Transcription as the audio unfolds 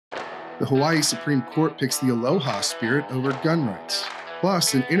The Hawaii Supreme Court picks the Aloha spirit over gun rights.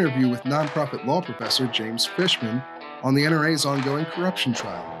 Plus, an interview with nonprofit law professor James Fishman on the NRA's ongoing corruption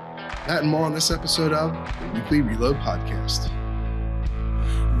trial. That and more on this episode of the Weekly Reload Podcast.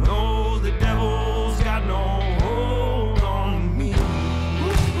 No, the devil's got no hold on me.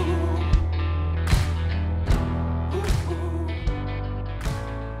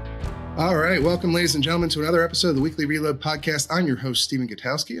 All right, welcome, ladies and gentlemen, to another episode of the Weekly Reload Podcast. I'm your host, Stephen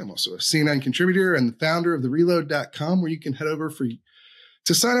Gutowski. I'm also a CNN contributor and the founder of thereload.com, where you can head over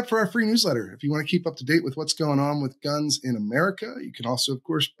to sign up for our free newsletter. If you want to keep up to date with what's going on with guns in America, you can also, of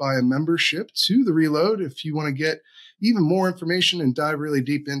course, buy a membership to The Reload if you want to get even more information and dive really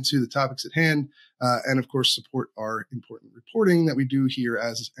deep into the topics at hand. And, of course, support our important reporting that we do here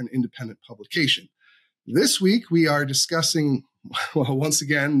as an independent publication. This week, we are discussing, well, once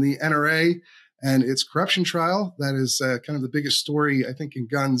again, the NRA and its corruption trial. That is kind of the biggest story, I think, in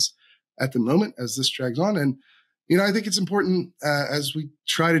guns at the moment as this drags on. And you know, I think it's important, as we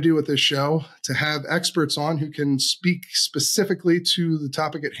try to do with this show, to have experts on who can speak specifically to the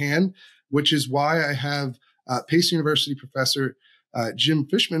topic at hand, which is why I have Pace University professor Jim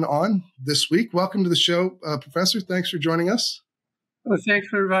Fishman on this week. Welcome to the show, Professor. Thanks for joining us. Well, thanks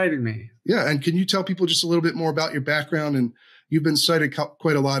for inviting me. Yeah, and can you tell people just a little bit more about your background? And you've been cited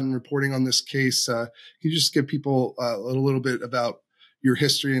quite a lot in reporting on this case. Can you just give people a little bit about your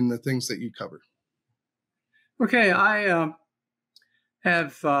history and the things that you cover? Okay, I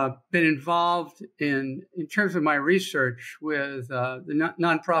have been involved in terms of my research with the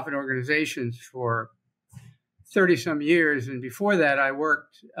nonprofit organizations for 30-some years. And before that, I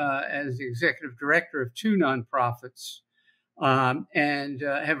worked as the executive director of two nonprofits and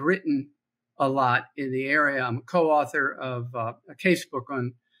have written a lot in the area. I'm a co-author of a casebook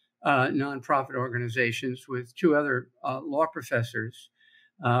on nonprofit organizations with two other law professors,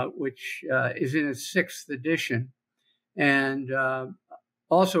 which is in its 6th edition, and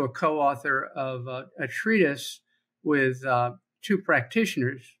also a co-author of a treatise with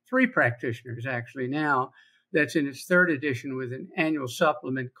three practitioners actually now, that's in its 3rd edition with an annual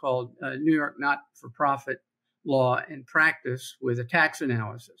supplement called New York Not-for-Profit Law and Practice with a tax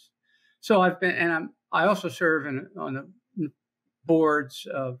analysis. So I've been, and I also serve on the boards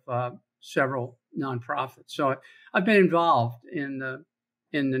of several nonprofits. So I've been involved in the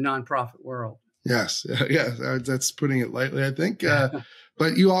nonprofit world. Yes. Yeah. That's putting it lightly, I think.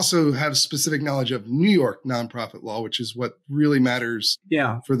 But you also have specific knowledge of New York nonprofit law, which is what really matters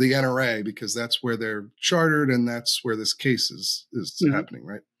for the NRA, because that's where they're chartered and that's where this case is happening,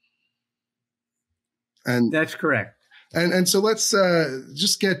 right? And that's correct. And so let's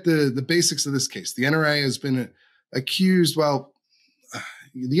just get the basics of this case. The NRA has been accused, the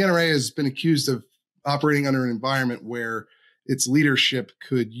NRA has been accused of operating under an environment where its leadership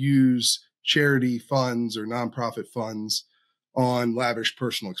could use charity funds or nonprofit funds on lavish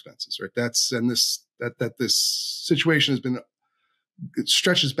personal expenses, right? This situation has been, it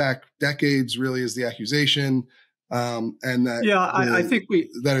stretches back decades, really, is the accusation, and that I think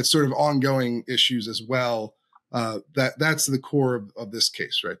that it's sort of ongoing issues as well. That's the core of this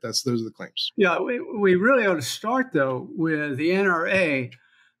case, right? Those are the claims. Yeah, we really ought to start though with the NRA.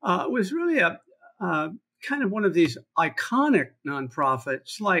 It was really a kind of one of these iconic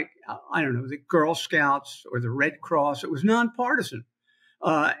nonprofits, like, I don't know, the Girl Scouts or the Red Cross. It was nonpartisan.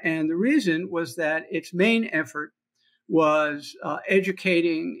 And the reason was that its main effort was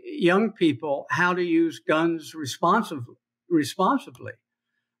educating young people how to use guns responsibly.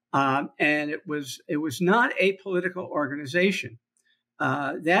 And it was not a political organization.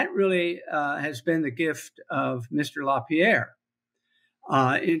 That really has been the gift of Mr. LaPierre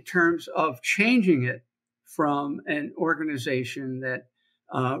in terms of changing it from an organization that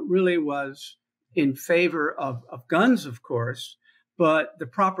really was in favor of guns, of course, but the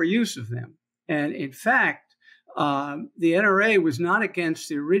proper use of them. And in fact, the NRA was not against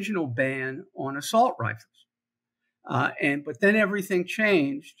the original ban on assault rifles. But then everything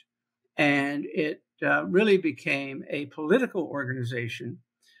changed, and it really became a political organization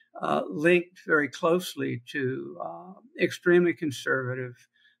linked very closely to extremely conservative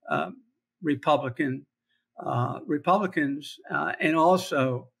Republicans, and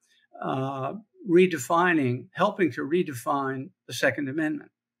also helping to redefine the Second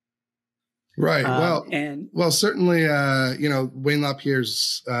Amendment. Right. Certainly, Wayne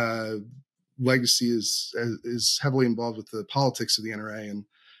LaPierre's legacy is heavily involved with the politics of the NRA,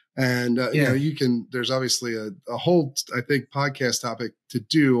 there's obviously a whole, I think, podcast topic to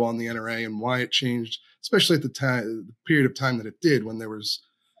do on the NRA and why it changed, especially at the period of time that it did, when there was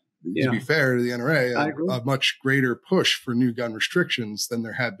to be fair to the NRA, I agree. a much greater push for new gun restrictions than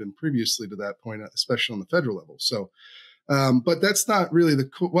there had been previously to that point, especially on the federal level. So, but that's not really the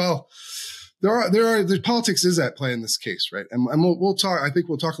politics is at play in this case, right? And we'll talk. I think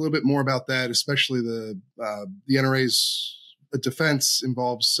we'll talk a little bit more about that, especially the NRA's defense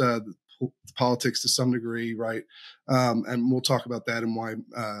involves politics to some degree, right? And we'll talk about that and why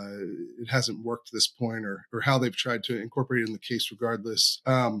it hasn't worked to this point, or how they've tried to incorporate it in the case regardless.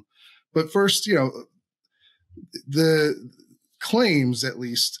 But first, the claims, at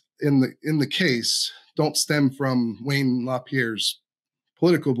least in the case, don't stem from Wayne LaPierre's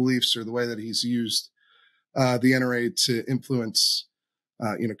political beliefs or the way that he's used the NRA to influence,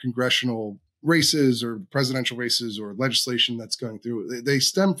 congressional races or presidential races or legislation that's going through. They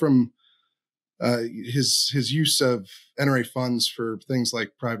stem from his use of NRA funds for things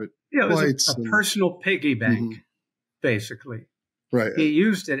like private flights. It was a personal piggy bank, basically. Right. He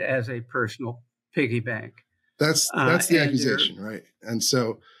used it as a personal piggy bank. That's the accusation, right? And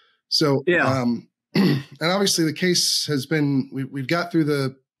so and obviously the case has been, we've got through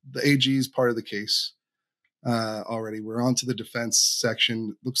the AG's part of the case already. We're on to the defense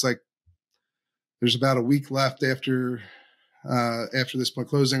section. Looks like there's about a week left after this point.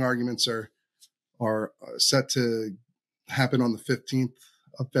 Closing arguments are set to happen on the 15th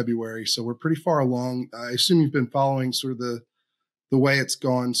of February. So we're pretty far along. I assume you've been following sort of the way it's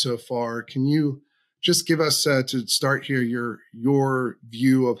gone so far. Can you just give us, to start here, your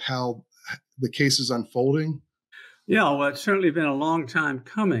view of how the case is unfolding? Yeah, well, it's certainly been a long time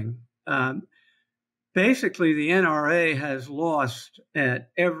coming. Basically, the NRA has lost at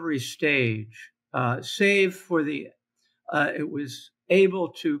every stage, save for it was able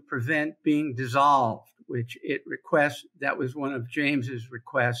to prevent being dissolved, which it requests. That was one of James's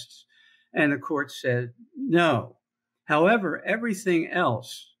requests, and the court said no. However, everything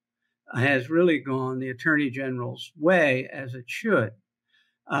else has really gone the Attorney General's way, as it should,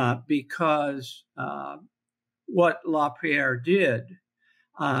 because what LaPierre did,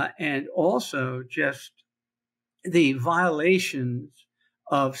 and also just the violations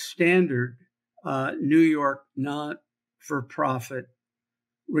of standard New York not-for-profit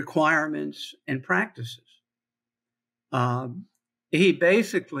requirements and practices. He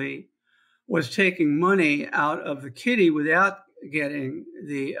basically was taking money out of the kitty without getting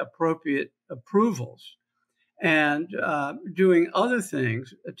the appropriate approvals, and doing other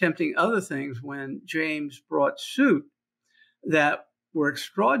things, attempting other things when James brought suit that were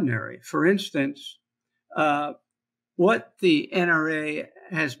extraordinary. For instance, what the NRA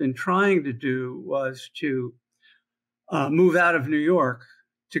has been trying to do was to move out of New York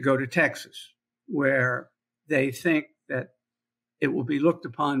to go to Texas, where they think that it will be looked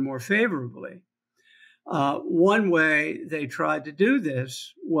upon more favorably. One way they tried to do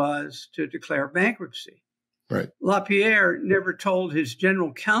this was to declare bankruptcy. Right. LaPierre never told his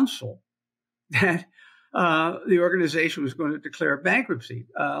general counsel that the organization was going to declare bankruptcy.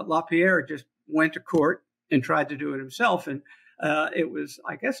 LaPierre just went to court and tried to do it himself. And it was,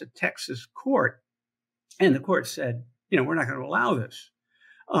 I guess, a Texas court. And the court said, we're not going to allow this.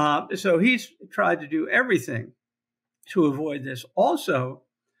 So he's tried to do everything to avoid this. Also,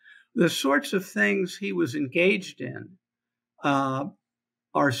 the sorts of things he was engaged in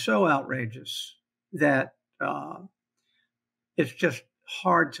are so outrageous that it's just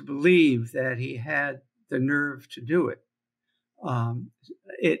hard to believe that he had the nerve to do it.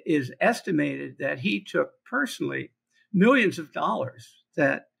 It is estimated that he took personally millions of dollars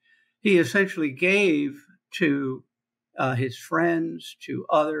that he essentially gave to his friends, to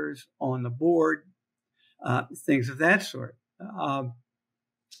others on the board, things of that sort.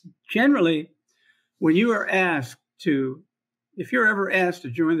 Generally, when you are if you're ever asked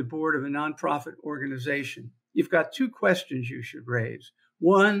to join the board of a nonprofit organization, you've got two questions you should raise.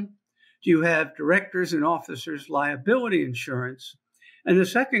 One, do you have directors and officers liability insurance? And the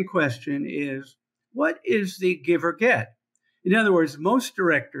second question is, what is the give or get? In other words, most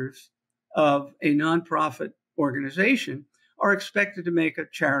directors of a nonprofit organization are expected to make a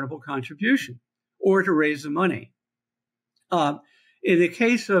charitable contribution or to raise the money. In the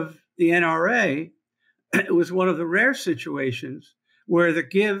case of the NRA, it was one of the rare situations where the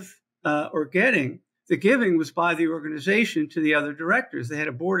giving was by the organization to the other directors. They had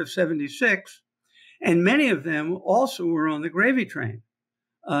a board of 76, and many of them also were on the gravy train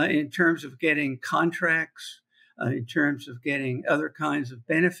in terms of getting contracts, in terms of getting other kinds of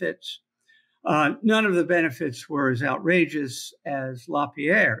benefits. None of the benefits were as outrageous as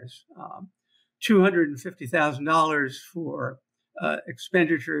LaPierre's. $250,000 for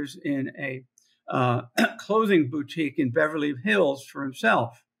expenditures in a clothing boutique in Beverly Hills for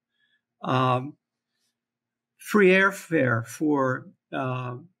himself. free airfare for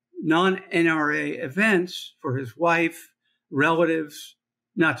non-NRA events for his wife, relatives,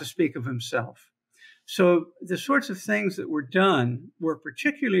 not to speak of himself. So the sorts of things that were done were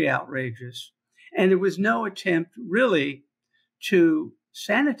particularly outrageous, and there was no attempt really to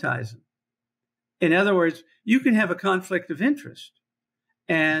sanitize them. In other words, you can have a conflict of interest,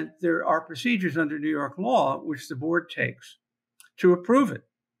 and there are procedures under New York law which the board takes to approve it,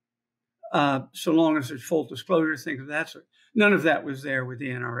 so long as there's full disclosure, things of that sort. None of that was there with the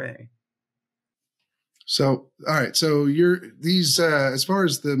NRA. So, all right. So these, as far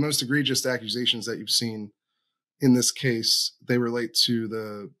as the most egregious accusations that you've seen in this case, they relate to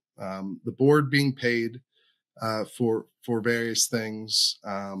the board being paid for various things,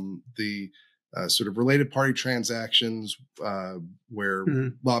 the sort of related party transactions where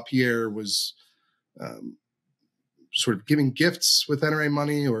LaPierre was sort of giving gifts with NRA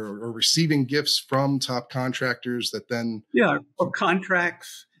money or receiving gifts from top contractors that then or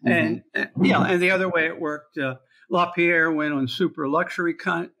contracts. And and the other way it worked, LaPierre went on super luxury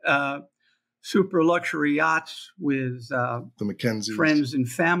yachts with the Mackenzies, friends and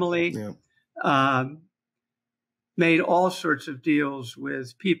family. Made all sorts of deals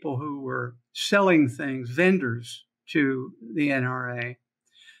with people who were selling things, vendors to the NRA,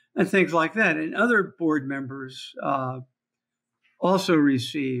 and things like that. And other board members also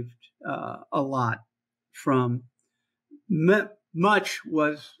received a lot from. Much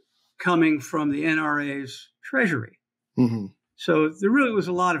was coming from the NRA's treasury. So there really was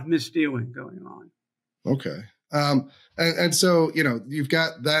a lot of misdealing going on. Okay. And so, you've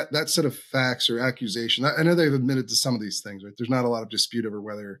got that set of facts or accusation. I know they've admitted to some of these things, right? There's not a lot of dispute over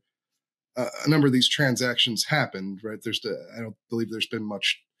whether a number of these transactions happened, right? I don't believe there's been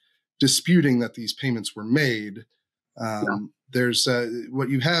much disputing that these payments were made. There's what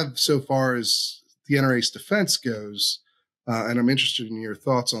you have so far as the NRA's defense goes. And I'm interested in your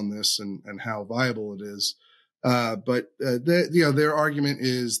thoughts on this and how viable it is. But their argument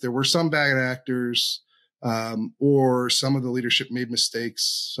is there were some bad actors, or some of the leadership made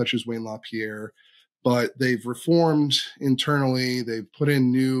mistakes, such as Wayne LaPierre, but they've reformed internally. They've put in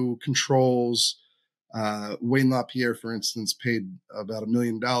new controls. Wayne LaPierre, for instance, paid about $1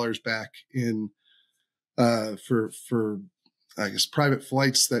 million back in for I guess private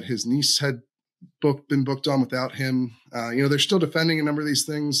flights that his niece had been booked on without him. They're still defending a number of these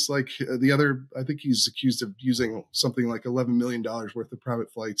things. Like the other, I think he's accused of using something like $11 million worth of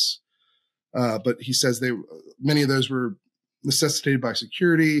private flights. But he says many of those were necessitated by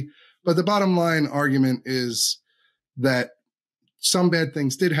security. But the bottom line argument is that some bad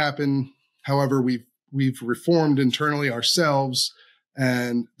things did happen. However, we've reformed internally ourselves,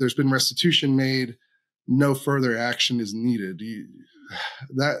 and there's been restitution made. No further action is needed.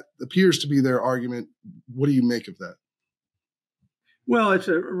 That appears to be their argument. What do you make of that? Well, it's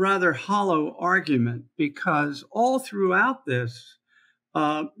a rather hollow argument because all throughout this,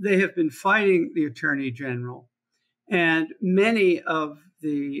 they have been fighting the Attorney General, and many of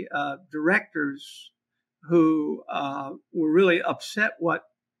the directors who were really upset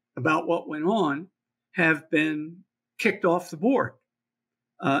about what went on have been kicked off the board,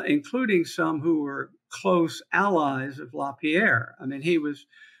 including some who were close allies of LaPierre. I mean, he was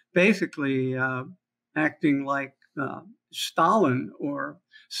basically acting like Stalin or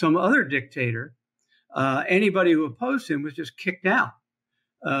some other dictator. Anybody who opposed him was just kicked out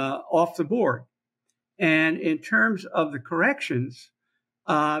off the board. And in terms of the corrections,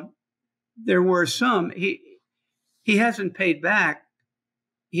 there were some. He hasn't paid back.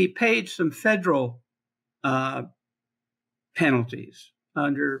 He paid some federal penalties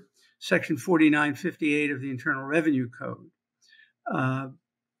under Section 4958 of the Internal Revenue Code,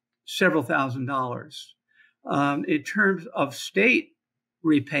 several $1,000s. In terms of state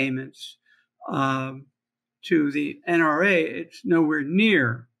repayments to the NRA, it's nowhere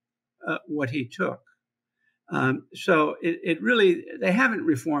near what he took. So it really, they haven't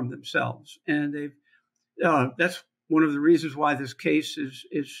reformed themselves, and that's one of the reasons why this case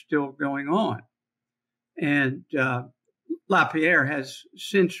is still going on. And LaPierre has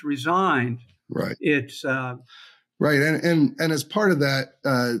since resigned. Right. It's right, and as part of that,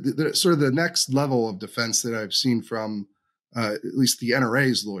 the sort of the next level of defense that I've seen from at least the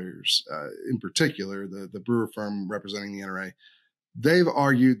NRA's lawyers, in particular, the Brewer firm representing the NRA, they've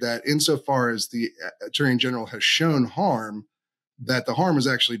argued that insofar as the Attorney General has shown harm, that the harm was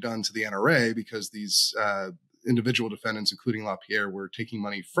actually done to the NRA because these individual defendants, including LaPierre, were taking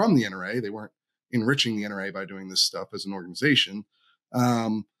money from the NRA. They weren't enriching the NRA by doing this stuff as an organization.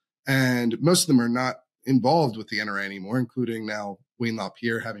 And most of them are not involved with the NRA anymore, including now Wayne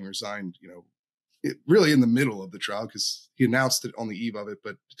LaPierre having resigned, really in the middle of the trial, because he announced it on the eve of it,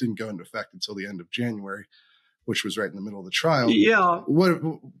 but it didn't go into effect until the end of January, which was right in the middle of the trial. Yeah.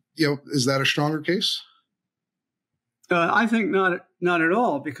 Is that a stronger case? I think not at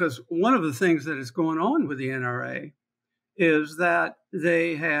all, because one of the things that is going on with the NRA is that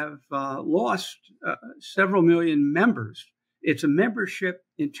they have lost several million members. It's a membership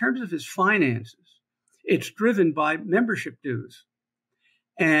in terms of its finances. It's driven by membership dues,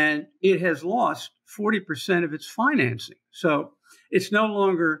 and it has lost 40% of its financing. So it's no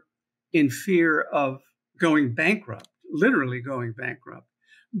longer in fear of going bankrupt, literally going bankrupt,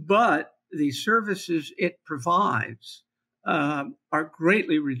 but the services it provides are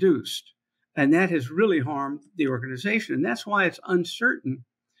greatly reduced. And that has really harmed the organization. And that's why it's uncertain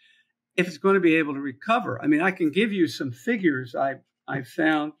if it's going to be able to recover. I mean, I can give you some figures I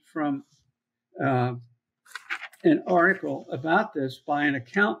found from an article about this by an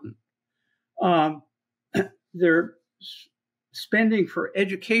accountant. Their spending for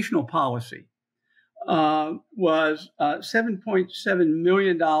educational policy was $7.7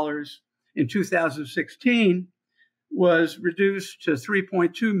 million in 2016, was reduced to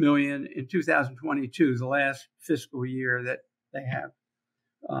 $3.2 million in 2022, the last fiscal year that they have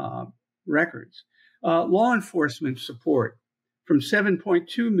records. Law enforcement support from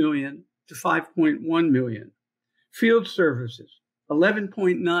 $7.2 million to $5.1 million. Field services,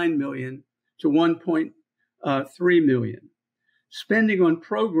 $11.9 million to $1.3 million. Spending on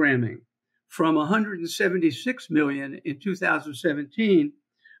programming from $176 million in 2017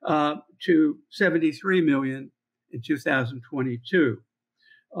 to $73 million in 2022.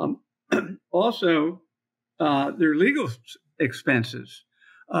 Also, their legal expenses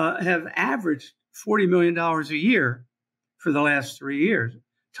have averaged $40 million a year for the last 3 years,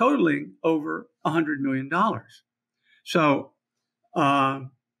 totaling over $100 million. So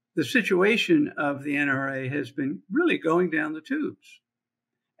the situation of the NRA has been really going down the tubes.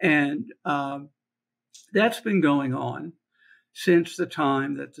 And that's been going on since the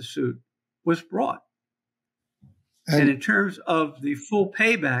time that the suit was brought. And in terms of the full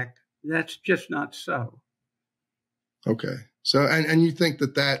payback, that's just not so. Okay. So, and you think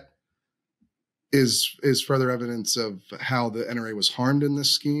that is further evidence of how the NRA was harmed in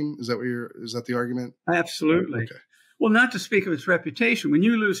this scheme? Is that the argument? Absolutely. Okay. Well, not to speak of its reputation. When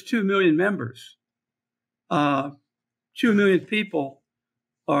you lose 2 million members, 2 million people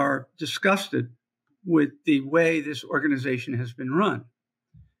are disgusted with the way this organization has been run.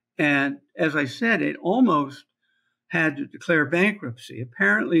 And as I said, it almost had to declare bankruptcy.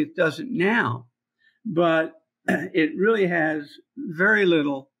 Apparently it doesn't now, but it really has very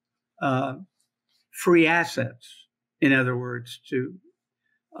little free assets, in other words, to,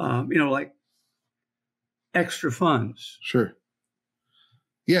 like extra funds. Sure.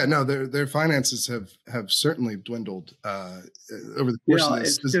 Yeah, no, their finances have certainly dwindled over the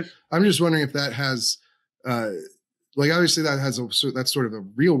course of this. I'm just wondering if that has, obviously that has that's sort of a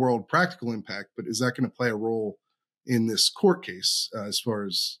real world practical impact, but is that going to play a role in this court case as far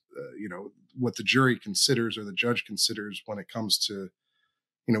as what the jury considers or the judge considers when it comes to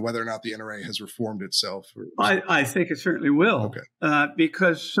whether or not the NRA has reformed itself? I think it certainly will. Okay.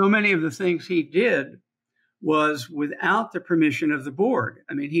 Because so many of the things he did was without the permission of the board.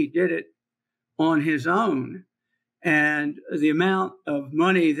 I mean, he did it on his own, and the amount of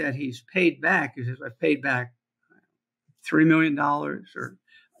money that he's paid back is I paid back $3 million or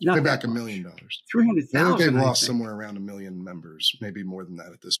not paid back $1 million. 300,000. I think they've lost somewhere around 1 million members, maybe more than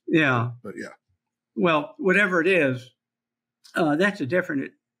that at this point. Yeah. But yeah. Well, whatever it is, that's a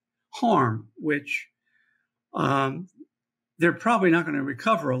definite harm, which they're probably not going to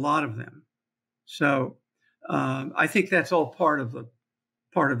recover a lot of them. So I think that's all part of the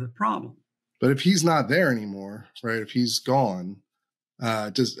problem. But if he's not there anymore, right? If he's gone,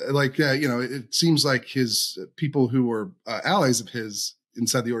 it seems like his people who were allies of his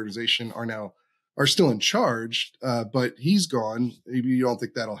inside the organization are still in charge, but he's gone. Maybe you don't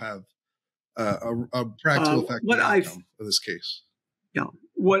think that'll have a practical effect on the outcome of this case? Yeah.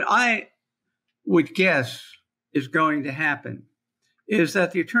 What I would guess is going to happen is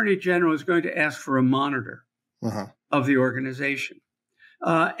that the Attorney General is going to ask for a monitor of the organization.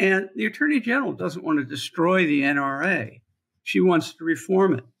 And the Attorney General doesn't want to destroy the NRA. She wants to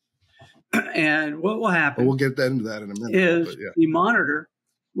reform it. And what will happen? Well, we'll get into that in a minute. Is the monitor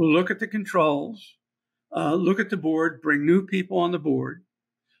will look at the controls, look at the board, bring new people on the board,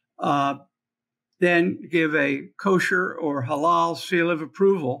 then give a kosher or halal seal of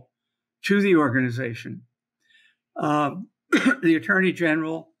approval to the organization. The Attorney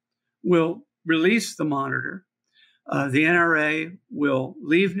General will release the monitor. the NRA will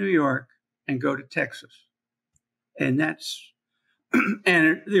leave New York and go to Texas. And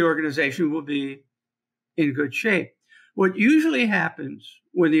and the organization will be in good shape. What usually happens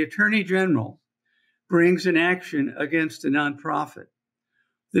when the Attorney General brings an action against a nonprofit,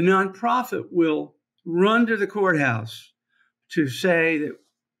 the nonprofit will run to the courthouse to say that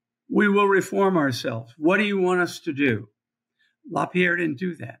we will reform ourselves. What do you want us to do? LaPierre didn't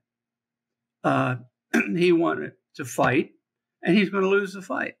do that. He wanted to fight, and he's going to lose the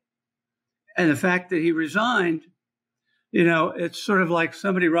fight. And the fact that he resigned, it's sort of like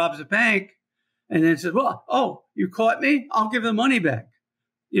somebody robs a bank and then says, well, oh, you caught me? I'll give the money back.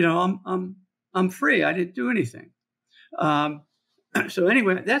 I'm free. I didn't do anything. So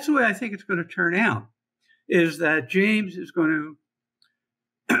anyway, that's the way I think it's going to turn out, is that James is going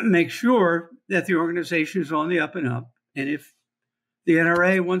to make sure that the organization is on the up and up. And if the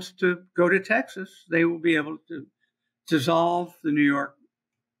NRA wants to go to Texas, they will be able to dissolve the New York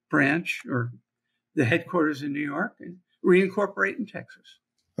branch or the headquarters in New York and reincorporate in Texas.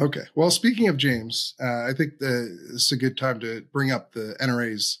 Okay. Well, speaking of James, I think this is a good time to bring up the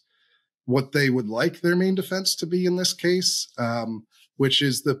NRA's what they would like their main defense to be in this case, which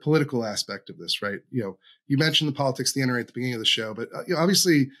is the political aspect of this, right? You mentioned the politics of the NRA at the beginning of the show, but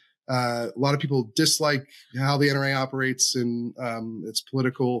obviously a lot of people dislike how the NRA operates and its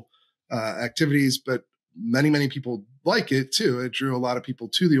political activities, but many people like it too. It drew a lot of people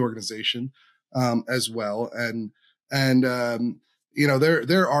to the organization as well, and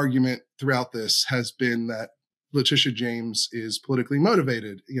their argument throughout this has been that Letitia James is politically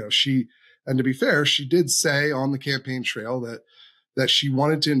motivated. And to be fair, she did say on the campaign trail that she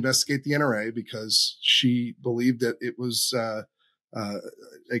wanted to investigate the NRA because she believed that it was a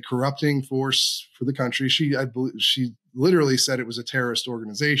corrupting force for the country. She literally said it was a terrorist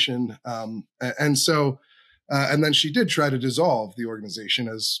organization, and then she did try to dissolve the organization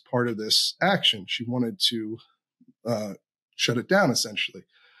as part of this action. She wanted to shut it down, essentially.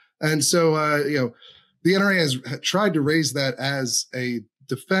 And so, the NRA has tried to raise that as a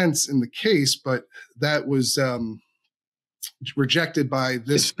defense in the case, but that was rejected by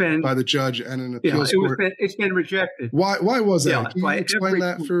the judge and an appeals court. It's been rejected. Why was that? Can you explain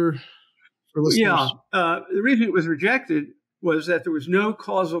that for listeners? Yeah, the reason it was rejected was that there was no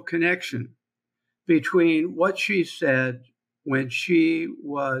causal connection between what she said when she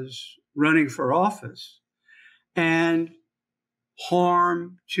was running for office and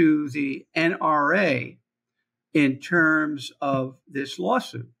harm to the NRA in terms of this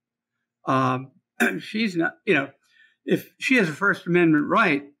lawsuit. She's not, if she has a First Amendment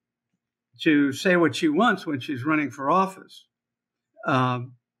right to say what she wants when she's running for office.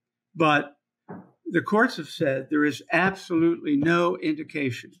 But the courts have said there is absolutely no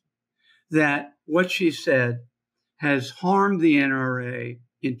indication that what she said has harmed the NRA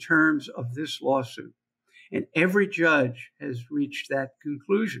in terms of this lawsuit. And every judge has reached that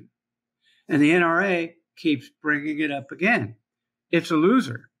conclusion. And the NRA keeps bringing it up again. It's a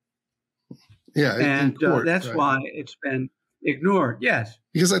loser. Yeah. And court, that's right. Why it's been ignored. Yes.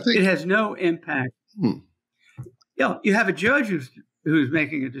 Because I think it has no impact. You have a judge who's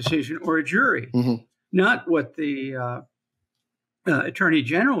making a decision, or a jury, not what the Attorney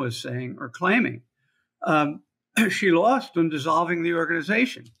General is saying or claiming. She lost on dissolving the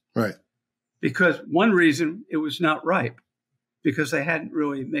organization. Right. Because one reason it was not ripe, because they hadn't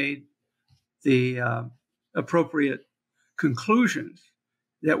really made the appropriate conclusions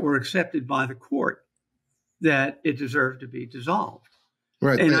that were accepted by the court that it deserved to be dissolved.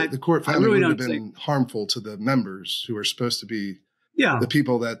 Right. And the court found it would have been harmful to the members who are supposed to be the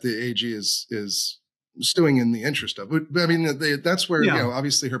people that the AG is suing in the interest of. I mean, that's where,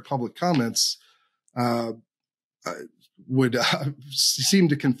 obviously her public comments would seem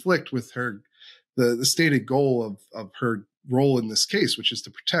to conflict with the stated goal of her role in this case, which is to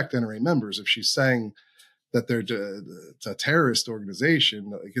protect NRA members. If she's saying that they're a terrorist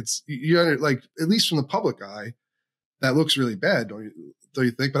organization, like at least from the public eye, that looks really bad, don't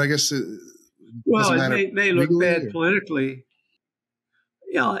you think? But I guess it may look bad politically.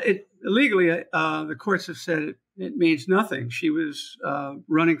 Legally, the courts have said it means nothing. She was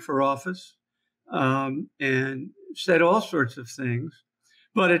running for office and said all sorts of things,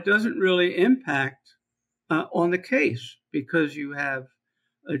 but it doesn't really impact on the case because you have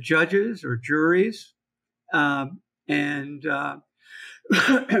judges or juries, and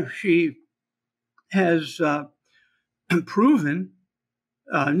she has proven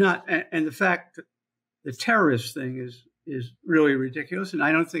not. And the fact that the terrorist thing is really ridiculous, and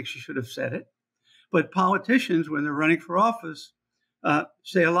I don't think she should have said it. But politicians, when they're running for office,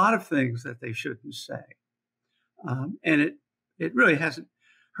 say a lot of things that they shouldn't say. And it really hasn't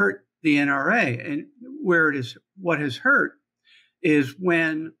hurt the NRA. And what has hurt is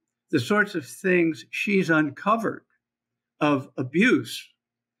when the sorts of things she's uncovered of abuse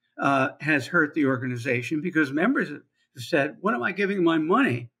has hurt the organization, because members have said, what am I giving my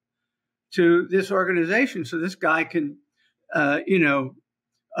money to this organization so this guy can,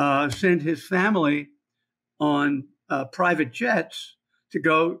 send his family on private jets to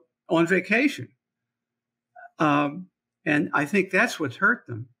go on vacation? And I think that's what's hurt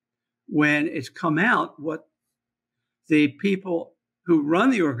them, when it's come out what the people who run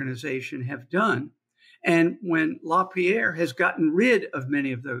the organization have done, and when LaPierre has gotten rid of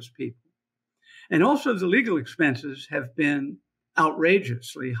many of those people. And also the legal expenses have been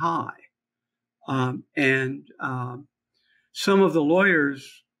outrageously high. And some of the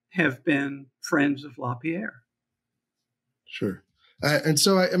lawyers have been friends of LaPierre. Sure. And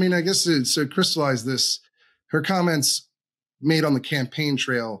so, I guess to crystallize this, her comments made on the campaign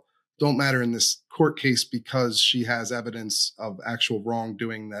trail don't matter in this court case because she has evidence of actual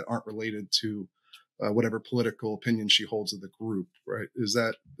wrongdoing that aren't related to whatever political opinion she holds of the group, right? Is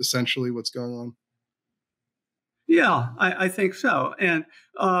that essentially what's going on? Yeah, I think so. And,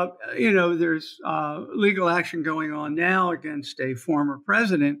 there's legal action going on now against a former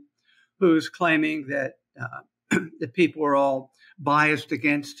president who's claiming that that people are all biased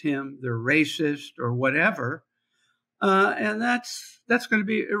against him, they're racist or whatever. And that's going to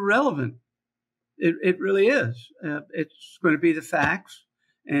be irrelevant. It really is. It's going to be the facts,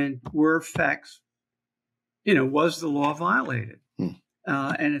 and were facts, was the law violated?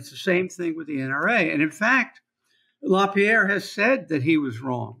 And it's the same thing with the NRA. And in fact, LaPierre has said that he was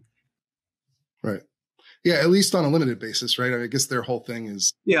wrong. Right. Yeah, at least on a limited basis, right? I guess their whole thing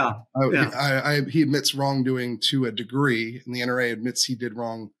is, he admits wrongdoing to a degree, and the NRA admits he did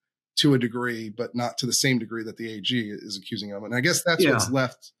wrong to a degree, but not to the same degree that the AG is accusing him. And I guess that's what's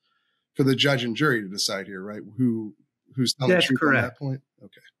left for the judge and jury to decide here, right? Who's telling the truth on that point?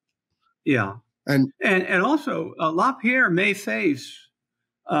 Okay. Yeah. And also, LaPierre may face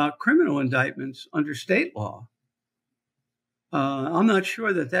criminal indictments under state law. I'm not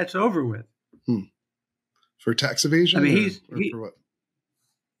sure that that's over with. For tax evasion? I mean, for what?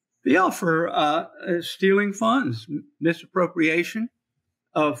 Yeah, for stealing funds, misappropriation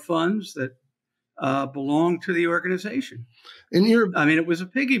of funds that belong to the organization. It was a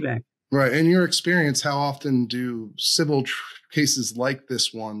piggy bank. Right. In your experience, how often do civil cases like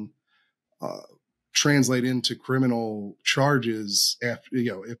this one translate into criminal charges after,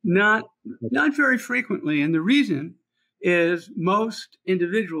 Not very frequently. And the reason is most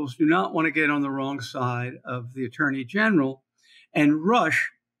individuals do not want to get on the wrong side of the attorney general and rush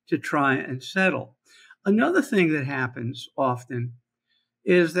to try and settle. Another thing that happens often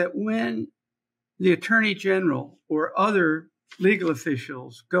is that when the attorney general or other legal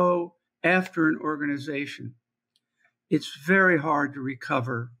officials go after an organization, it's very hard to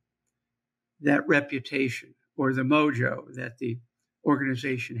recover that reputation or the mojo that the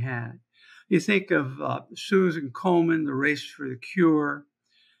organization had. You think of Susan Komen, the Race for the Cure.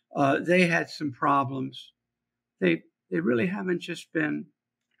 They had some problems. They really haven't just been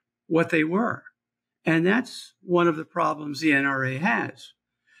what they were. And that's one of the problems the NRA has,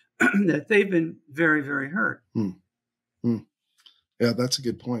 that they've been very, very hurt. Yeah, that's a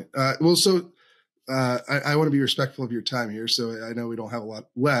good point. I want to be respectful of your time here, so I know we don't have a lot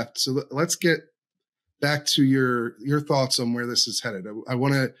left. So let's get back to your thoughts on where this is headed. I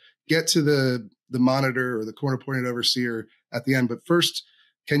want to get to the monitor or the court-appointed overseer at the end, but first,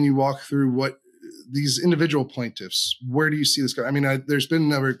 can you walk through what these individual plaintiffs, where do you see this going? There's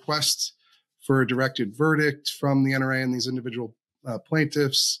been a request for a directed verdict from the NRA and these individual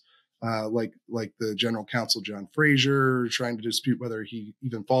plaintiffs, like the general counsel, John Frazier, trying to dispute whether he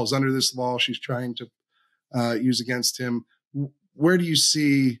even falls under this law she's trying to use against him. Where do you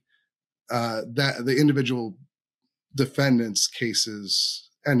see that the individual defendants' cases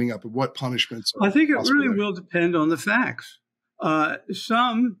ending up, and what punishments? I think it really will depend on the facts.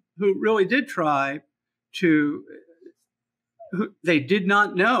 Some who really did try they did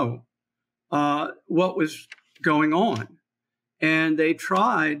not know what was going on, and they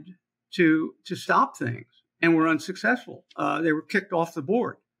tried to stop things and were unsuccessful. They were kicked off the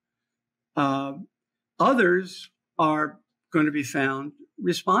board. Others are going to be found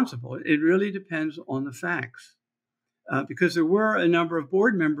responsible. It really depends on the facts, because there were a number of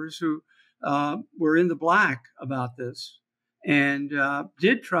board members who were in the black about this and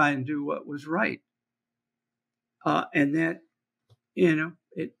did try and do what was right. And that,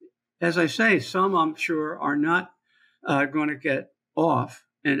 as I say, some I'm sure are not going to get off,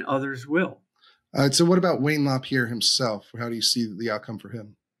 and others will. So what about Wayne LaPierre himself? How do you see the outcome for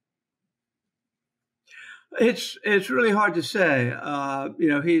him? It's really hard to say.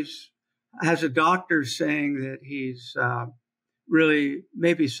 He's has a doctor saying that he's really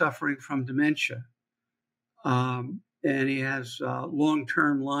maybe suffering from dementia, and he has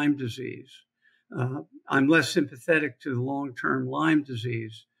long-term Lyme disease. I'm less sympathetic to the long-term Lyme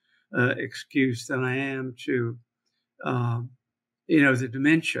disease excuse than I am to, the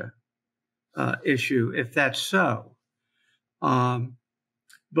dementia issue, if that's so.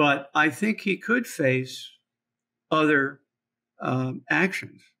 But I think he could face other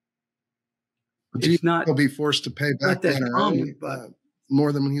actions. Do you think he'll be forced to pay back the NRA but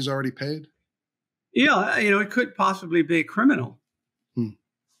more than he's already paid? Yeah, it could possibly be criminal.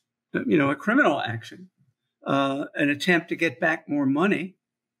 A criminal action, an attempt to get back more money.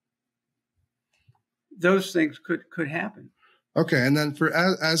 Those things could happen. Okay, and then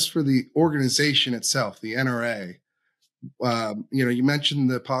as for the organization itself, the NRA, you mentioned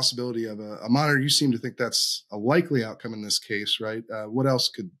the possibility of a monitor. You seem to think that's a likely outcome in this case, right? What else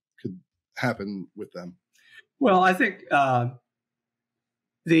could happen with them? Well, I think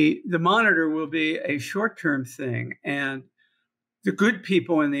the monitor will be a short-term thing, and the good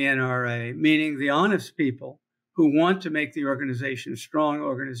people in the NRA, meaning the honest people who want to make the organization a strong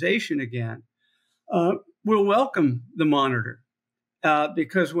organization again, will welcome the monitor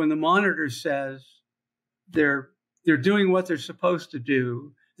because when the monitor says they're doing what they're supposed to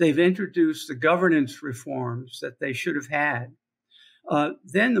do, they've introduced the governance reforms that they should have had,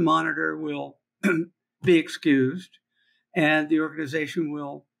 then the monitor will be excused and the organization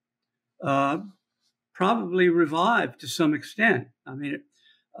will probably revive to some extent. I mean,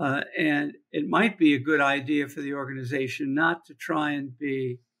 and it might be a good idea for the organization not to try and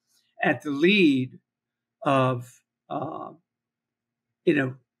be at the lead of,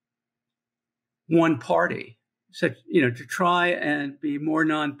 one party, to try and be more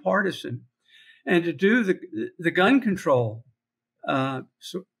nonpartisan and to do the gun control,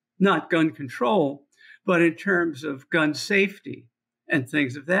 so not gun control, but in terms of gun safety and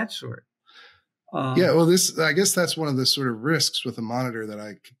things of that sort. I guess that's one of the sort of risks with a monitor that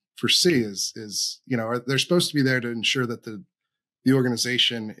I foresee is they're supposed to be there to ensure that the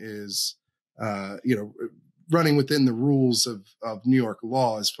organization is, running within the rules of New York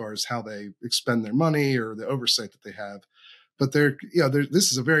law as far as how they expend their money or the oversight that they have. But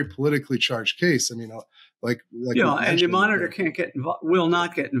this is a very politically charged case. I mean, and the monitor will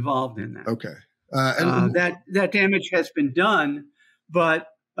not get involved in that. Okay. That damage has been done, but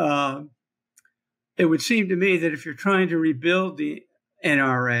it would seem to me that if you're trying to rebuild the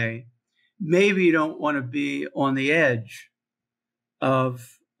NRA, maybe you don't want to be on the edge of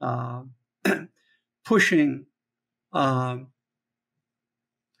pushing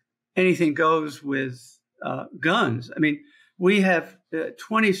anything goes with guns. I mean, we have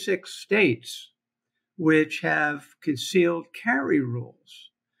 26 states which have concealed carry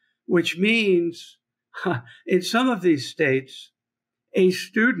rules, which means in some of these states, a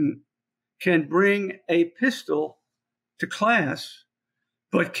student can bring a pistol to class,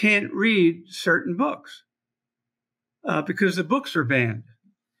 but can't read certain books because the books are banned.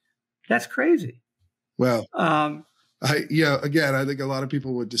 That's crazy. Well, I think a lot of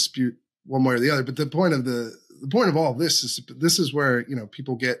people would dispute one way or the other, but the point of all of this is where,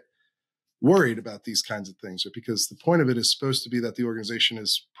 people get worried about these kinds of things, because the point of it is supposed to be that the organization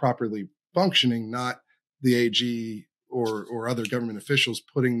is properly functioning, not the AG or other government officials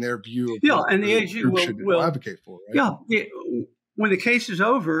putting their view of and the AG will advocate for. Right? Yeah, when the case is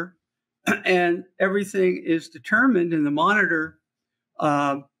over and everything is determined and the monitor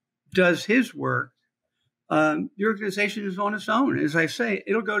does his work, the organization is on its own. As I say,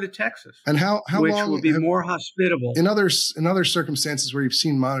 it'll go to Texas, and how which long will be more hospitable. In other circumstances where you've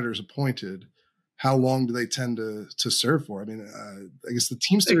seen monitors appointed, how long do they tend to serve for? I mean, I guess the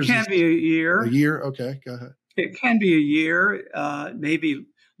Teamsters. It can be a year. A year, okay, go ahead. It can be a year, maybe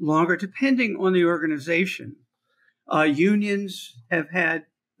longer, depending on the organization. Unions have had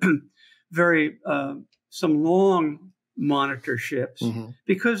some long monitorships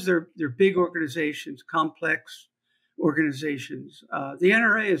because they're big organizations, complex organizations. The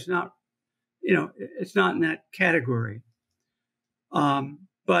NRA is not, it's not in that category.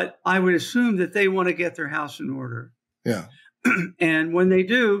 But I would assume that they want to get their house in order. Yeah. And when they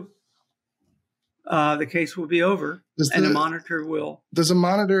do, the case will be over and the monitor will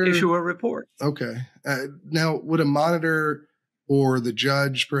issue a report. Okay. Now, would a monitor or the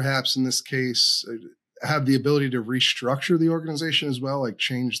judge, perhaps in this case, have the ability to restructure the organization as well, like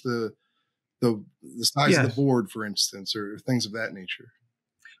change the size of the board, for instance, or things of that nature?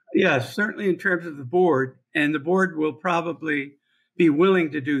 Yes, certainly in terms of the board, and the board will probably be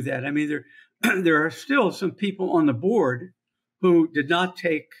willing to do that. I mean, there are still some people on the board who did not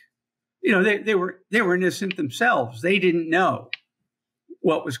take, they were innocent themselves. They didn't know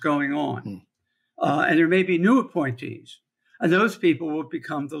what was going on. And there may be new appointees, and those people will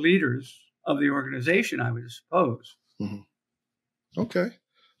become the leaders of the organization, I would suppose. Mm-hmm. Okay.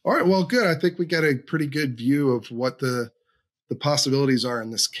 All right. Well, good. I think we got a pretty good view of what the possibilities are in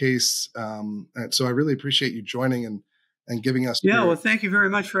this case. And so I really appreciate you joining and giving us well, thank you very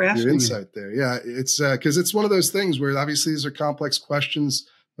much for asking your insight there. Yeah, it's because it's one of those things where obviously these are complex questions.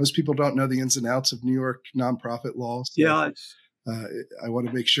 Most people don't know the ins and outs of New York nonprofit law. So, I want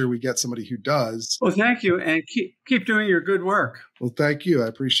to make sure we get somebody who does. Well, thank you, and keep doing your good work. Well, thank you. I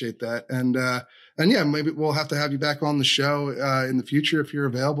appreciate that. And yeah, maybe we'll have to have you back on the show in the future if you're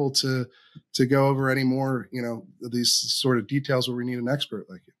available to go over any more, these sort of details where we need an expert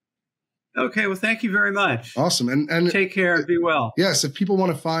like you. Okay. Well, thank you very much. Awesome. And take care and be well. Yes. If people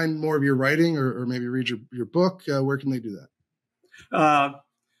want to find more of your writing or maybe read your book, where can they do that?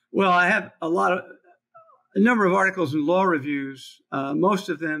 Well, I have a number of articles and law reviews. Most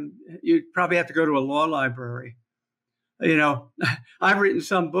of them, you probably have to go to a law library. I've written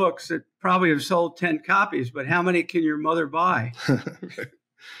some books that probably have sold 10 copies, but how many can your mother buy?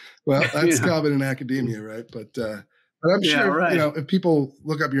 Well, that's common in academia, right? But I'm sure, right. If people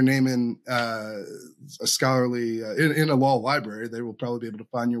look up your name in a scholarly, in a law library, they will probably be able to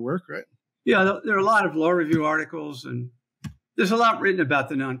find your work, right? Yeah, there are a lot of law review articles, and there's a lot written about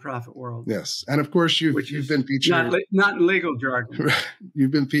the nonprofit world. Yes. And of course, you've been featured. Not in legal jargon.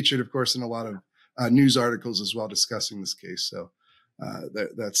 You've been featured, of course, in a lot of news articles as well discussing this case. So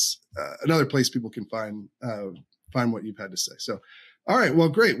that's another place people can find what you've had to say. So, all right. Well,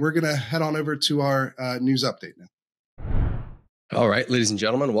 great. We're going to head on over to our news update now. All right, ladies and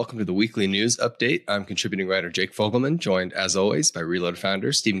gentlemen, welcome to the weekly news update. I'm contributing writer Jake Fogelman, joined as always by Reload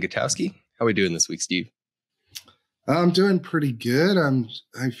founder Stephen Gutowski. How are we doing this week, Steve? I'm doing pretty good.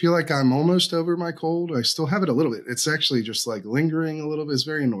 I feel like I'm almost over my cold. I still have it a little bit. It's actually just like lingering a little bit. It's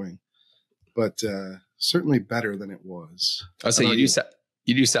very annoying, but certainly better than it was. I'll say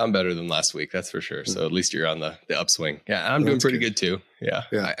you do sound better than last week. That's for sure. So at least you're on the upswing. Yeah, I'm doing pretty good too. Yeah.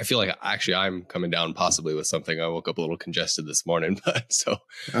 I feel like actually I'm coming down possibly with something. I woke up a little congested this morning, but so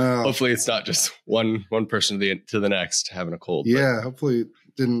hopefully it's not just one person to the next having a cold. Yeah. But hopefully it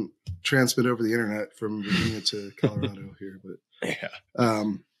didn't transmit over the internet from Virginia to Colorado here, but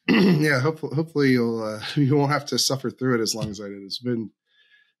yeah. Hopefully you won't have to suffer through it as long as I did. It's been,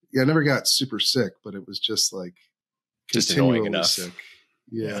 I never got super sick, but it was just like just annoying enough. Sick.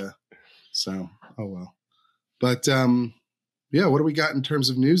 Yeah. So, oh well. But what do we got in terms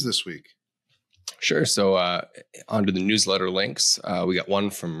of news this week? Sure. So onto the newsletter links. We got one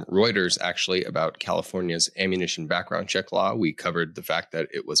from Reuters, actually, about California's ammunition background check law. We covered the fact that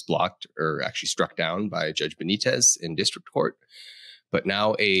it was blocked or actually struck down by Judge Benitez in district court. But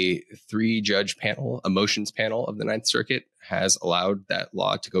now a 3-judge panel, a motions panel of the Ninth Circuit, has allowed that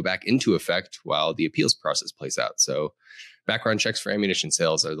law to go back into effect while the appeals process plays out. So background checks for ammunition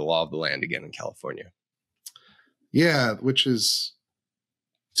sales are the law of the land again in California. Yeah, which is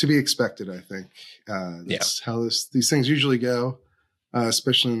to be expected, I think. That's how these things usually go,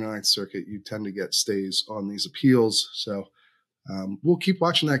 especially in the Ninth Circuit. You tend to get stays on these appeals. So we'll keep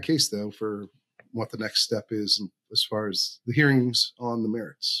watching that case, though, for what the next step is as far as the hearings on the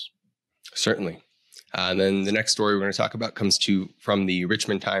merits. Certainly. And then the next story we're going to talk about comes from the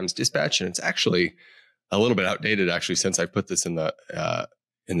Richmond Times-Dispatch, and it's actually a little bit outdated, actually, since I put this in the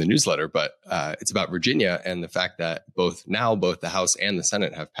newsletter. But it's about Virginia and the fact that both the House and the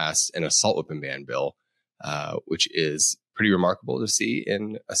Senate have passed an assault weapon ban bill, which is pretty remarkable to see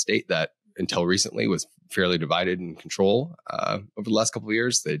in a state that until recently was fairly divided in control. Over the last couple of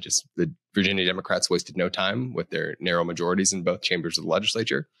years, the Virginia Democrats wasted no time with their narrow majorities in both chambers of the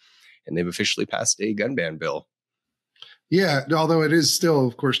legislature, and they've officially passed a gun ban bill. Yeah, although it is still,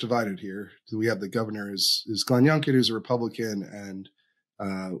 of course, divided here. We have the governor is Glenn Youngkin, who's a Republican, and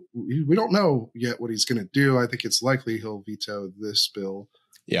we don't know yet what he's going to do. I think it's likely he'll veto this bill.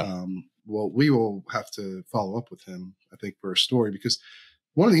 Yeah. Well, we will have to follow up with him, I think, for a story, because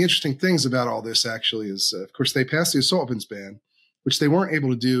one of the interesting things about all this actually is, of course, they passed the assault weapons ban, which they weren't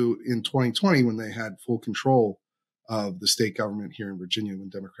able to do in 2020 when they had full control of the state government here in Virginia, when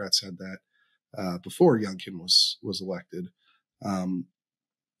Democrats had that before Youngkin was elected.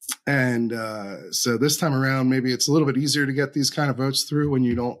 So this time around, maybe it's a little bit easier to get these kind of votes through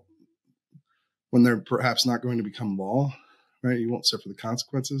when they're perhaps not going to become law, right? You won't suffer the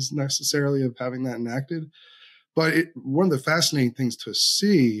consequences necessarily of having that enacted. But one of the fascinating things to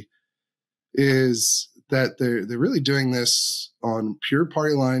see is that they're really doing this on pure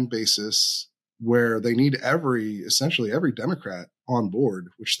party line basis, where they need essentially every Democrat on board,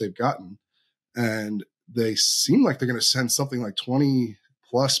 which they've gotten. And they seem like they're going to send something like 20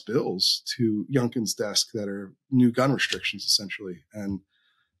 plus bills to Youngkin's desk that are new gun restrictions, essentially. And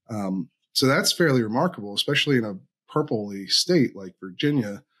so that's fairly remarkable, especially in a purpley state like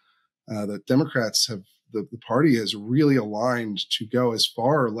Virginia, that Democrats have, the party has really aligned to go as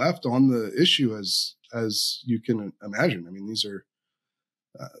far left on the issue as you can imagine. I mean,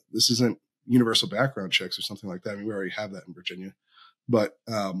 this isn't universal background checks or something like that. I mean, we already have that in Virginia, but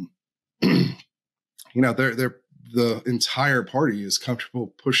the entire party is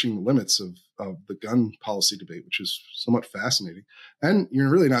comfortable pushing the limits of the gun policy debate, which is somewhat fascinating. And you're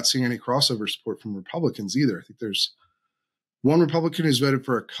really not seeing any crossover support from Republicans either. I think there's one Republican who's voted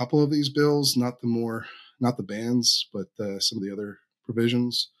for a couple of these bills, not the bans, but some of the other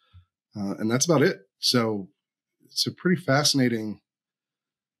provisions. And that's about it. So it's a pretty fascinating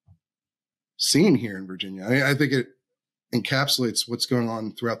scene here in Virginia. I think it encapsulates what's going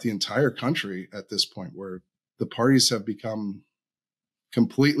on throughout the entire country at this point, where the parties have become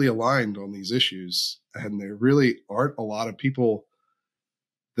completely aligned on these issues. And there really aren't a lot of people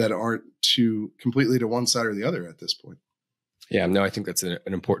that aren't completely to one side or the other at this point. Yeah, no, I think that's an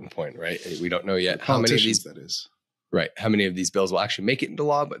important point, right? We don't know yet how many of these, that is. Right, how many of these bills will actually make it into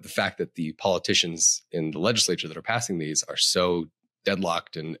law, but the fact that the politicians in the legislature that are passing these are so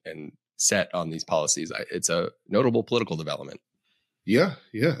deadlocked and set on these policies, it's a notable political development. Yeah,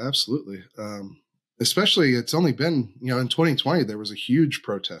 absolutely. Especially, it's only been, in 2020, there was a huge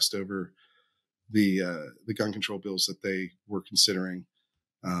protest over the gun control bills that they were considering.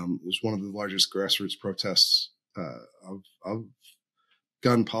 It was one of the largest grassroots protests of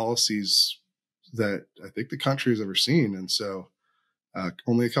gun policies that I think the country has ever seen. And so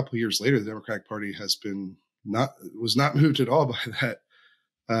only a couple of years later, the Democratic Party was not moved at all by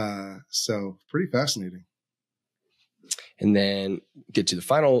that. So pretty fascinating. And then get to the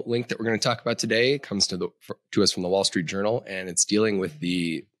final link that we're going to talk about today. It comes to us from the Wall Street Journal, and it's dealing with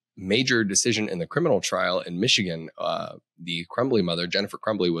the major decision in the criminal trial in Michigan. The Crumbley mother, Jennifer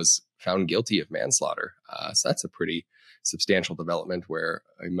Crumbley, was found guilty of manslaughter. So that's a pretty substantial development, where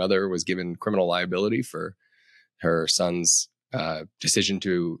a mother was given criminal liability for her son's decision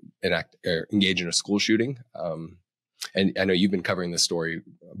to engage in a school shooting. And I know you've been covering this story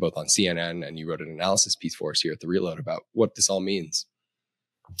both on CNN, and you wrote an analysis piece for us here at The Reload about what this all means.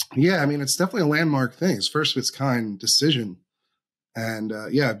 Yeah, I mean, it's definitely a landmark thing. It's first of its kind decision. And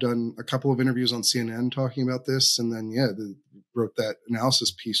I've done a couple of interviews on CNN talking about this. And then, wrote that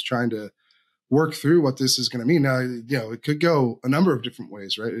analysis piece trying to work through what this is going to mean. Now, it could go a number of different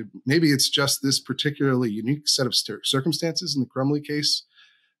ways, right? Maybe it's just this particularly unique set of circumstances in the Crumbley case,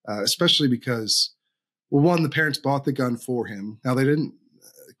 especially because, well, one, the parents bought the gun for him. Now, they didn't,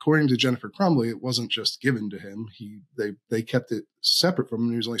 according to Jennifer Crumbley, it wasn't just given to him. They kept it separate from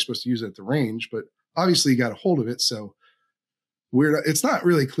him. He was only supposed to use it at the range, but obviously he got a hold of it. So it's not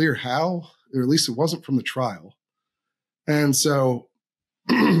really clear how, or at least it wasn't from the trial. And so,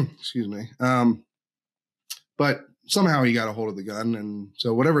 excuse me. But somehow he got a hold of the gun. And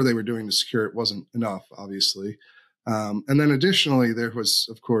so whatever they were doing to secure it wasn't enough, obviously. And then additionally, there was,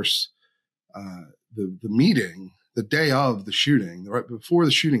 of course, the meeting the day of the shooting, right before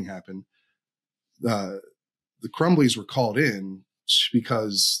the shooting happened. The Crumbleys were called in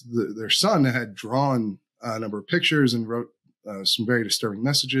because their son had drawn a number of pictures and wrote some very disturbing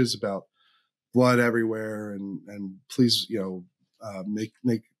messages about blood everywhere and please,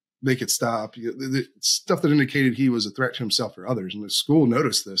 make it stop. The stuff that indicated he was a threat to himself or others. And the school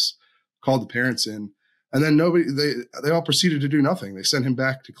noticed this, called the parents in, and then they all proceeded to do nothing. They sent him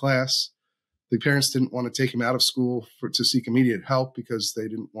back to class. The parents didn't want to take him out of school to seek immediate help because they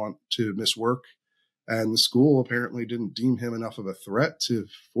didn't want to miss work. And the school apparently didn't deem him enough of a threat to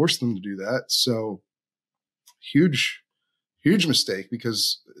force them to do that. So huge mistake,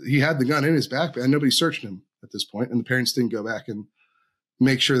 because he had the gun in his backpack and nobody searched him at this point. And the parents didn't go back and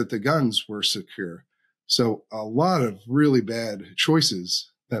make sure that the guns were secure. So a lot of really bad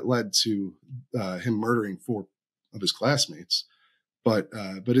choices that led to him murdering 4 of his classmates. But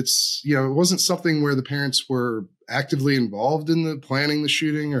it's, it wasn't something where the parents were actively involved in the planning the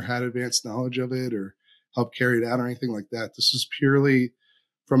shooting or had advanced knowledge of it or helped carry it out or anything like that. This is purely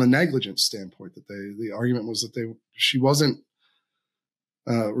from a negligence standpoint that the argument was that she wasn't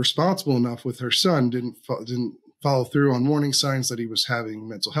responsible enough with her son, didn't follow through on warning signs that he was having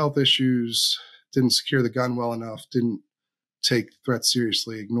mental health issues, didn't secure the gun well enough, didn't take threats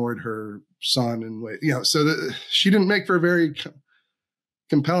seriously, ignored her son, and so she didn't make for a very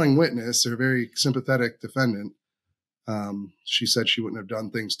compelling witness or a very sympathetic defendant. She said she wouldn't have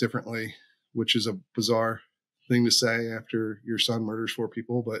done things differently, which is a bizarre thing to say after your son murders 4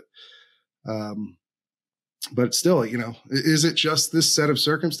 people. But still, is it just this set of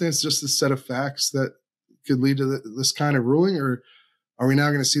circumstances, just this set of facts that could lead to this kind of ruling, or are we now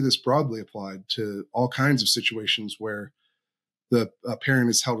going to see this broadly applied to all kinds of situations where the parent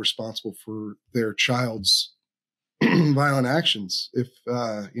is held responsible for their child's violent actions, if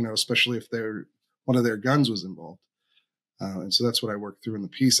especially if one of their guns was involved? And so that's what I worked through in the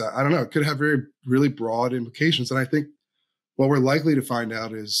piece. I don't know. It could have really broad implications. And I think what we're likely to find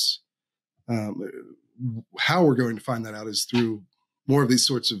out is how we're going to find that out is through more of these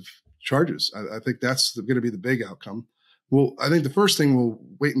sorts of charges. I think that's going to be the big outcome. Well, I think the first thing, we'll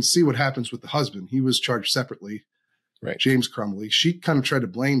wait and see what happens with the husband. He was charged separately, right? James Crumley. She kind of tried to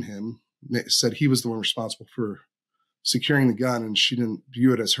blame him, said he was the one responsible for securing the gun, and she didn't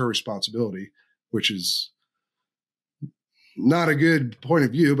view it as her responsibility, which is not a good point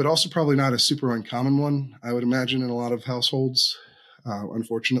of view, but also probably not a super uncommon one, I would imagine, in a lot of households.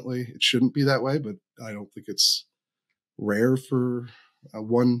 Unfortunately, it shouldn't be that way, but I don't think it's rare for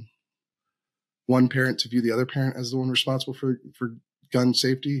one parent to view the other parent as the one responsible for gun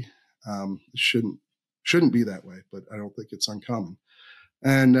safety. It shouldn't be that way, but I don't think it's uncommon.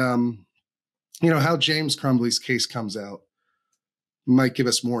 And how James Crumley's case comes out might give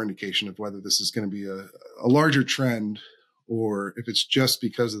us more indication of whether this is going to be a larger trend, or if it's just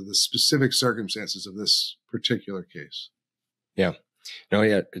because of the specific circumstances of this particular case. Yeah. No,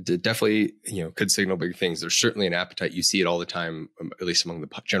 yeah, it definitely, could signal big things. There's certainly an appetite. You see it all the time, at least among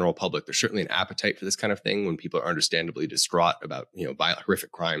the general public. There's certainly an appetite for this kind of thing when people are understandably distraught about, violent,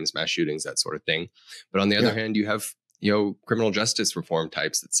 horrific crimes, mass shootings, that sort of thing. But on the other hand, you have, criminal justice reform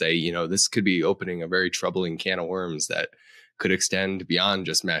types that say, this could be opening a very troubling can of worms that could extend beyond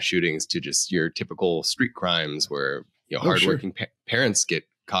just mass shootings to just your typical street crimes where, hardworking parents get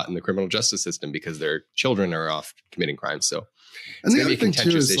caught in the criminal justice system because their children are off committing crimes. So it's going to be a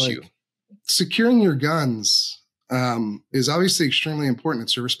contentious issue. Securing your guns is obviously extremely important.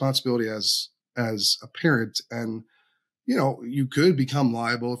 It's your responsibility as a parent. And, you could become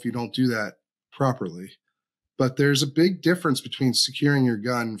liable if you don't do that properly. But there's a big difference between securing your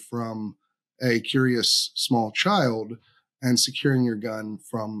gun from a curious small child and securing your gun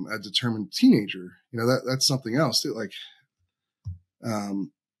from a determined teenager. That's something else too,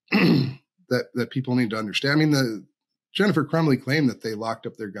 that people need to understand. I mean, Jennifer Crumley claimed that they locked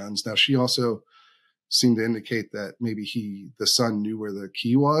up their guns. Now, she also seemed to indicate that maybe the son knew where the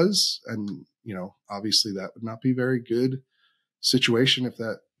key was. And, obviously that would not be a very good situation if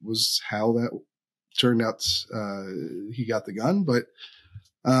that was how that turned out. He got the gun, but,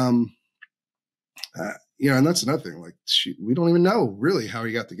 and that's another thing. We don't even know really how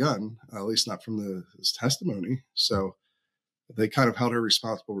he got the gun, at least not from his testimony. So they kind of held her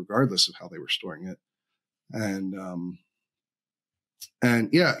responsible regardless of how they were storing it.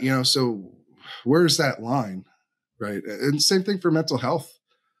 So where's that line, right? And same thing for mental health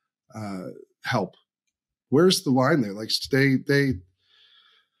help. Where's the line there?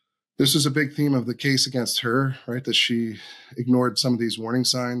 This is a big theme of the case against her, right? That she ignored some of these warning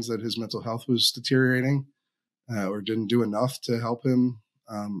signs that his mental health was deteriorating, or didn't do enough to help him.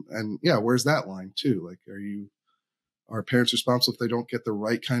 Where's that line too? Are parents responsible if they don't get the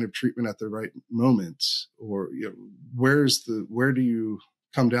right kind of treatment at the right moment? Or where do you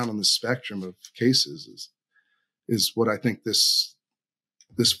come down on the spectrum of cases is what I think this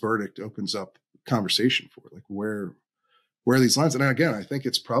verdict opens up conversation for. Where are these lines? And again, I think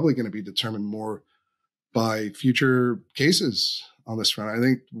it's probably going to be determined more by future cases on this front. I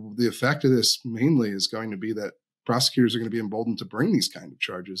think the effect of this mainly is going to be that prosecutors are going to be emboldened to bring these kind of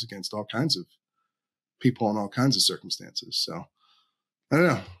charges against all kinds of people in all kinds of circumstances. So I don't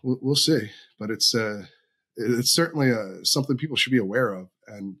know. We'll see. But it's certainly something people should be aware of,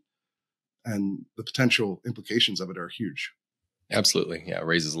 and the potential implications of it are huge. Absolutely. Yeah. It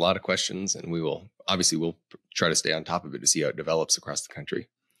raises a lot of questions, and we'll try to stay on top of it to see how it develops across the country.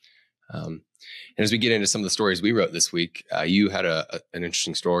 And as we get into some of the stories we wrote this week, you had an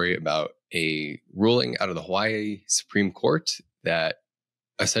interesting story about a ruling out of the Hawaii Supreme Court that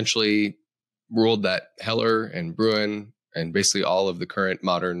essentially ruled that Heller and Bruin and basically all of the current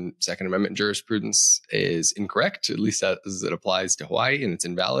modern Second Amendment jurisprudence is incorrect, at least as it applies to Hawaii, and it's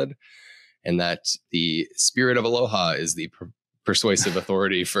invalid, and that the spirit of aloha is the persuasive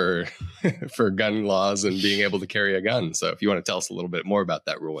authority for gun laws and being able to carry a gun. So if you want to tell us a little bit more about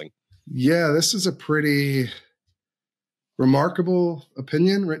that ruling. Yeah, this is a pretty remarkable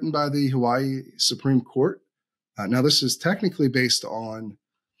opinion written by the Hawaii Supreme Court. Now, this is technically based on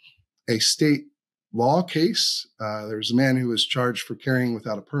a state law case. There's a man who was charged for carrying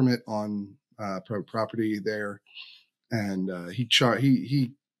without a permit on private property there, and he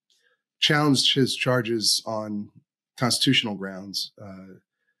challenged his charges on constitutional grounds.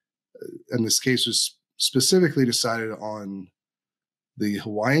 And this case was specifically decided on the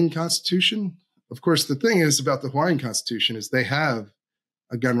Hawaiian Constitution. Of course, the thing is about the Hawaiian Constitution is they have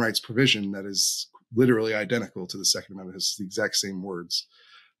a gun rights provision that is literally identical to the Second Amendment. It's the exact same words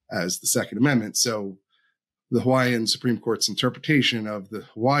as the Second Amendment. So the Hawaiian Supreme Court's interpretation of the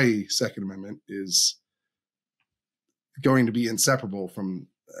Hawaii Second Amendment is going to be inseparable from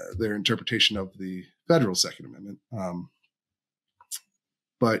their interpretation of the federal Second Amendment.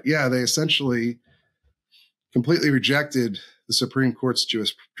 But yeah, they essentially completely rejected the Supreme Court's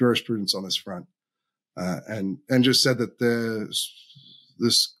jurisprudence on this front, and just said that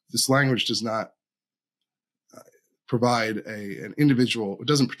this language does not provide an individual. It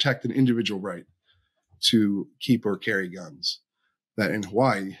doesn't protect an individual right to keep or carry guns. That in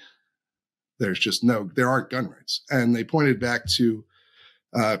Hawaii, there aren't gun rights, and they pointed back to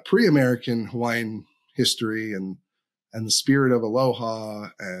pre-American Hawaiian history and the spirit of aloha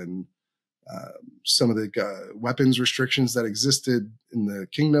and some of the weapons restrictions that existed in the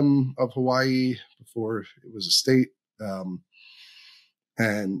Kingdom of Hawaii before it was a state.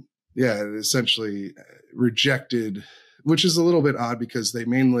 And yeah, it essentially rejected, which is a little bit odd because they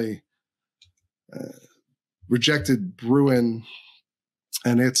mainly rejected Bruin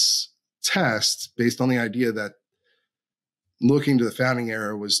and its test based on the idea that looking to the founding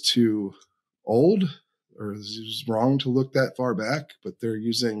era was too old, or it was wrong to look that far back, but they're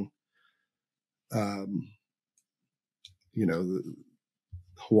using, the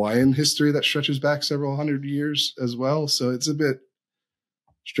Hawaiian history that stretches back several hundred years as well. So it's a bit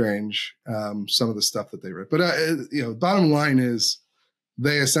strange, some of the stuff that they wrote. But, bottom line is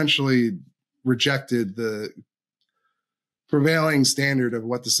they essentially rejected the prevailing standard of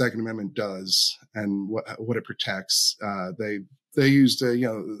what the Second Amendment does and what it protects. They used,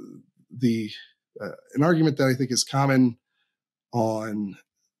 an argument that I think is common on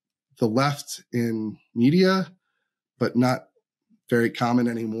the left in media, but not very common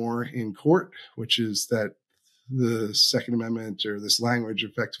anymore in court, which is that the Second Amendment or this language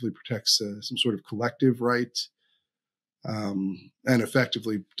effectively protects some sort of collective right, and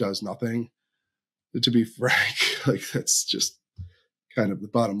effectively does nothing. To be frank, that's just kind of the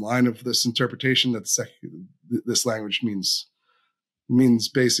bottom line of this interpretation, that this language means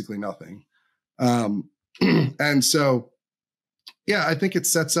basically nothing. And so, yeah, I think it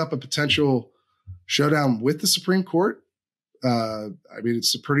sets up a potential showdown with the Supreme Court.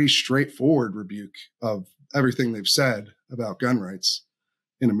 It's a pretty straightforward rebuke of everything they've said about gun rights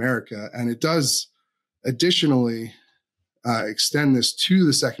in America. And it does additionally extend this to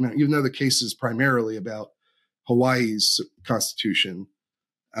the Second Amendment, even though the case is primarily about Hawaii's constitution,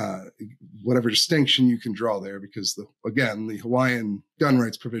 whatever distinction you can draw there, because the Hawaiian gun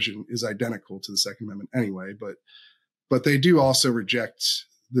rights provision is identical to the Second Amendment anyway, but they do also reject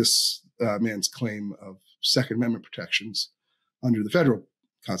this man's claim of Second Amendment protections under the federal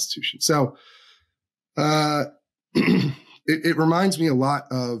constitution. So it reminds me a lot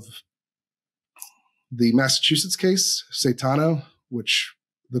of the Massachusetts case, Saitano, which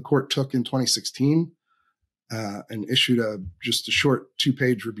the court took in 2016 and issued just a short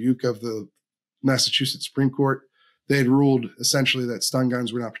 2-page rebuke of the Massachusetts Supreme Court. They had ruled essentially that stun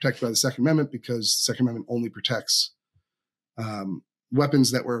guns were not protected by the Second Amendment because the Second Amendment only protects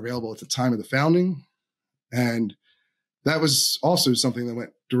weapons that were available at the time of the founding. And that was also something that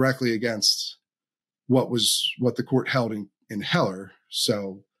went directly against what the court held in Heller.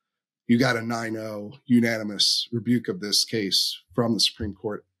 So you got a 9-0 unanimous rebuke of this case from the Supreme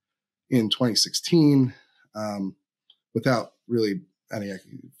Court in 2016, without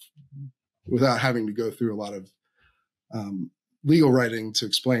having to go through a lot of legal writing to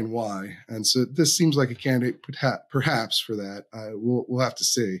explain why. And so this seems like a candidate perhaps for that. We'll have to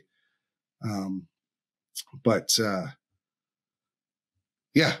see.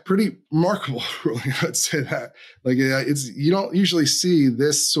 Yeah, pretty remarkable ruling. I'd say that. You don't usually see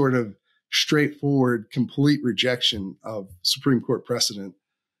this sort of straightforward, complete rejection of Supreme Court precedent,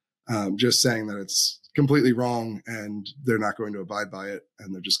 just saying that it's completely wrong and they're not going to abide by it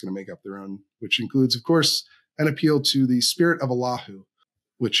and they're just going to make up their own, which includes, of course, an appeal to the spirit of Oahu,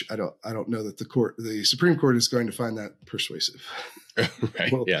 which I don't know that the Supreme Court is going to find that persuasive. Right.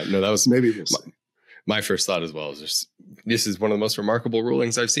 Well, yeah. No, that was maybe we'll see. My first thought as well is this is one of the most remarkable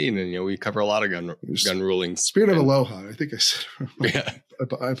rulings I've seen. And, we cover a lot of gun rulings. Spirit of aloha. I think I said, yeah,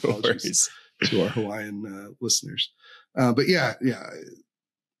 I apologize to our Hawaiian listeners. But yeah.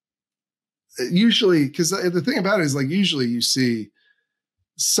 Usually, because the thing about it is, like, usually you see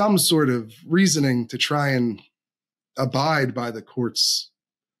some sort of reasoning to try and abide by the court's,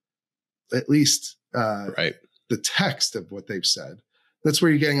 at least the text of what they've said. That's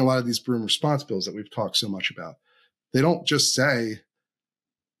where you're getting a lot of these broom response bills that we've talked so much about. They don't just say,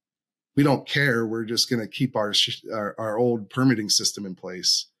 we don't care, we're just going to keep our old permitting system in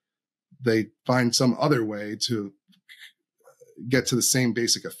place. They find some other way to get to the same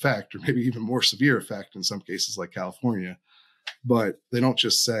basic effect, or maybe even more severe effect in some cases like California. But they don't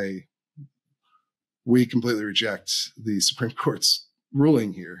just say, we completely reject the Supreme Court's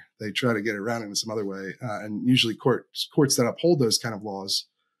ruling here. They try to get around it in some other way. And usually courts that uphold those kind of laws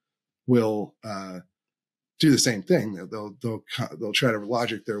will do the same thing. They'll try to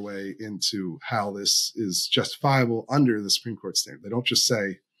logic their way into how this is justifiable under the Supreme Court standard. They don't just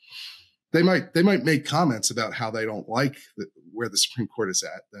say, they might make comments about how they don't like where the Supreme Court is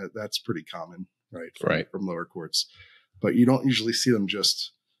at. That's pretty common, right? From lower courts. But you don't usually see them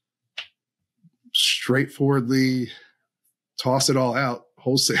just straightforwardly toss it all out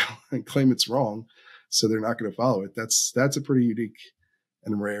wholesale and claim it's wrong, so they're not going to follow it. That's a pretty unique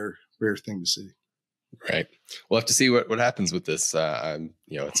and rare thing to see. Right. We'll have to see what happens with this.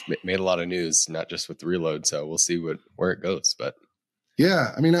 It's made a lot of news, not just with the reload. So we'll see where it goes. But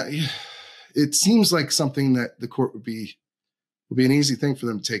yeah, I mean, it seems like something that the court would be an easy thing for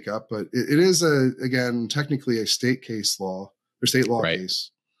them to take up, but it is again, technically a state law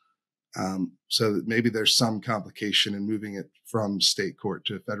case. So that maybe there's some complication in moving it from state court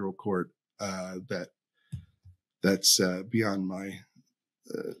to federal court that's beyond my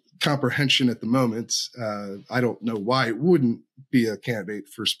comprehension at the moment. I don't know why it wouldn't be a candidate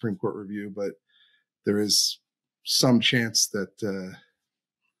for Supreme Court review, but there is some chance that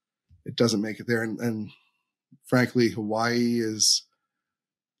it doesn't make it there. And frankly, Hawaii is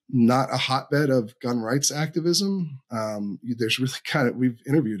not a hotbed of gun rights activism. There's really we've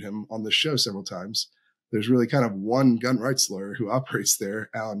interviewed him on the show several times. There's really kind of one gun rights lawyer who operates there,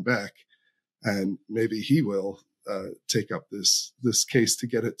 Alan Beck, and maybe he will take up this case to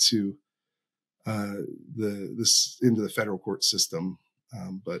get it to into the federal court system.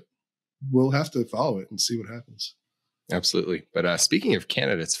 But we'll have to follow it and see what happens. Absolutely. But speaking of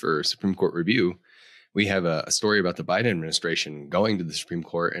candidates for Supreme Court review, we have a story about the Biden administration going to the Supreme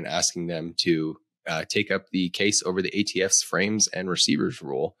Court and asking them to take up the case over the ATF's frames and receivers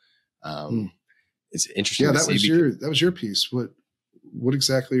rule. It's interesting. Yeah, that was your piece. What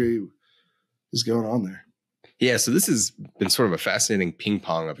exactly is going on there? Yeah, so this has been sort of a fascinating ping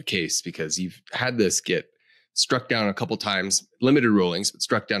pong of a case, because you've had this get struck down a couple times, limited rulings, but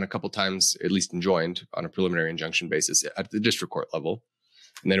struck down a couple times, at least enjoined on a preliminary injunction basis at the district court level.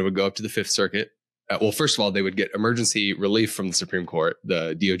 And then it would go up to the Fifth Circuit. Well, first of all, they would get emergency relief from the Supreme Court,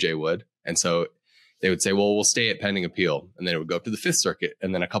 the DOJ would. And so they would say, well, we'll stay at pending appeal. And then it would go up to the Fifth Circuit.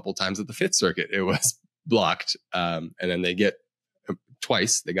 And then a couple times at the Fifth Circuit, it was blocked. And then they get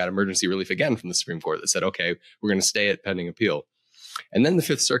twice, they got emergency relief again from the Supreme Court that said, okay, we're going to stay at pending appeal. And then the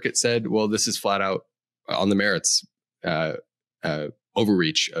Fifth Circuit said, well, this is flat out on the merits,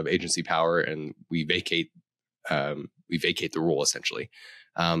 overreach of agency power, and we vacate the rule essentially.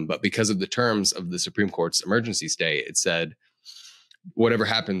 But because of the terms of the Supreme Court's emergency stay, it said whatever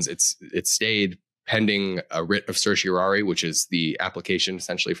happens, it's stayed pending a writ of certiorari, which is the application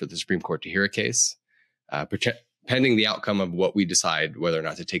essentially for the Supreme Court to hear a case, pending the outcome of what we decide whether or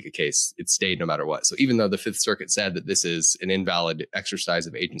not to take a case. It stayed no matter what. So even though the Fifth Circuit said that this is an invalid exercise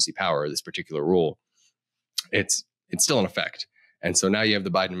of agency power, this particular rule, it's still in effect. And so now you have the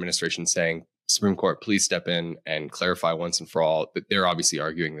Biden administration saying, Supreme Court, please step in and clarify once and for all. But they're obviously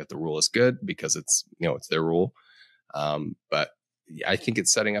arguing that the rule is good because it's their rule. But I think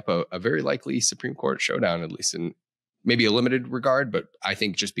it's setting up a very likely Supreme Court showdown, at least in maybe a limited regard. But I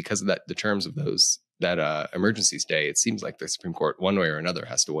think just because of the terms of that emergency stay, it seems like the Supreme Court, one way or another,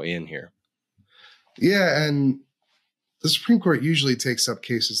 has to weigh in here. Yeah, and the Supreme Court usually takes up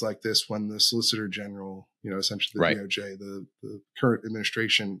cases like this when the Solicitor General, essentially the DOJ, the current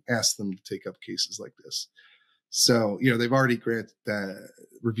administration, asks them to take up cases like this. So, they've already granted that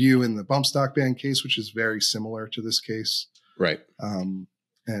review in the bump stock ban case, which is very similar to this case. Right.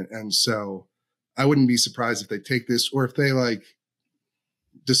 And so I wouldn't be surprised if they take this, or if they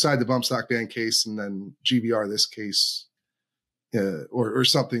decide the bump stock ban case and then GVR this case, or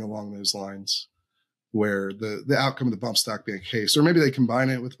something along those lines. where the outcome of the bump stock ban case, or maybe they combine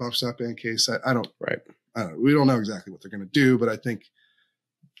it with the bump stock ban case. I don't. Right. We don't know exactly what they're going to do, but I think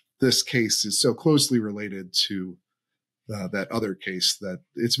this case is so closely related to that other case that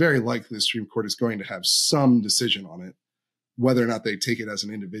it's very likely the Supreme Court is going to have some decision on it. Whether or not they take it as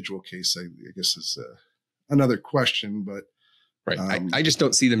an individual case, I guess is another question. But right, I just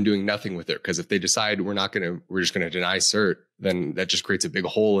don't see them doing nothing with it, because if they decide we're just going to deny cert, then that just creates a big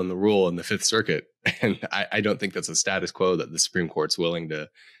hole in the rule in the Fifth Circuit, and I don't think that's a status quo that the Supreme Court's willing to.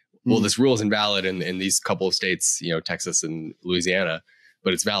 Well, this rule is invalid in these couple of states, Texas and Louisiana,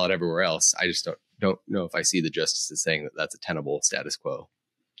 but it's valid everywhere else. I just don't know if I see the justices saying that that's a tenable status quo.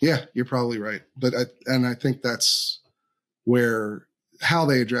 Yeah, you're probably right. But I think that's where how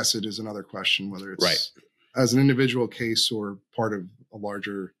they address it is another question, whether it's right as an individual case or part of a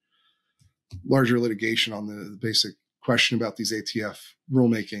larger litigation on the basic question about these ATF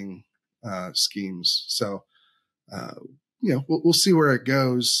rulemaking schemes. So, we'll see where it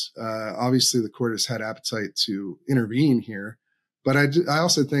goes. Obviously, the court has had appetite to intervene here, but I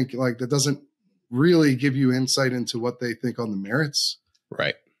also think like that doesn't really give you insight into what they think on the merits.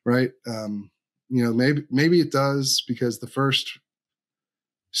 Right. Right. Maybe it does, because the first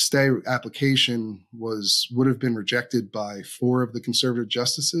stay application would have been rejected by 4 of the conservative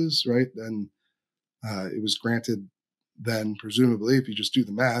justices. Right. Then it was granted then, presumably, if you just do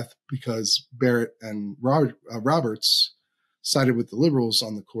the math, because Barrett and Roberts sided with the liberals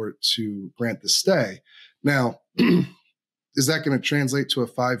on the court to grant the stay. Now, is that going to translate to a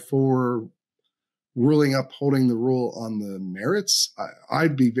 5-4 ruling upholding the rule on the merits?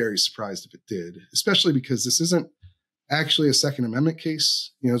 I'd be very surprised if it did, especially because this isn't actually a Second Amendment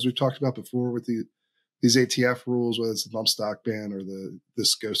case. As we've talked about before with these ATF rules, whether it's the bump stock ban or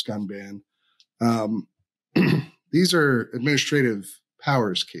this ghost gun ban. These are administrative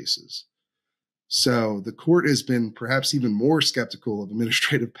powers cases. So the court has been perhaps even more skeptical of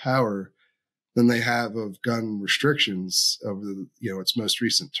administrative power than they have of gun restrictions over its most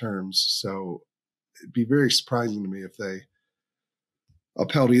recent terms. So it'd be very surprising to me if they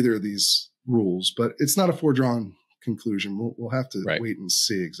upheld either of these rules, but it's not a foregone conclusion. We'll have to wait and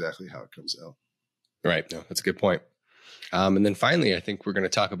see exactly how it comes out. Right. No, that's a good point. And then finally, I think we're going to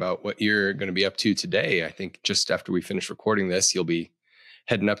talk about what you're going to be up to today. I think just after we finish recording this, you'll be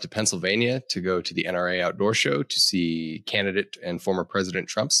heading up to Pennsylvania to go to the NRA Outdoor Show to see candidate and former President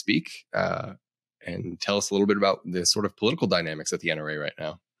Trump speak, and tell us a little bit about the sort of political dynamics at the NRA right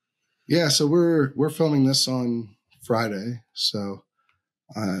now. Yeah, so we're filming this on Friday, so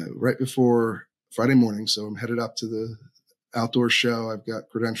right before Friday morning. So I'm headed up to the outdoor show. I've got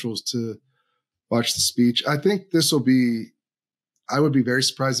credentials to watch the speech. I think this will be. I would be very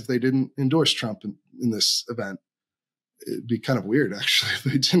surprised if they didn't endorse Trump in this event. It'd be kind of weird, actually, if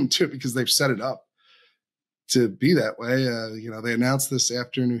they didn't do it, because they've set it up to be that way. They announced this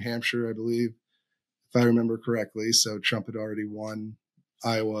after New Hampshire, I believe, if I remember correctly. So Trump had already won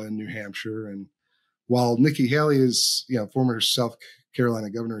Iowa and New Hampshire. And while Nikki Haley is, former South Carolina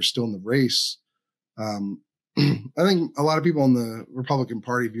governor, is still in the race, I think a lot of people in the Republican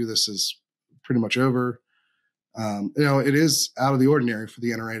Party view this as pretty much over. It is out of the ordinary for the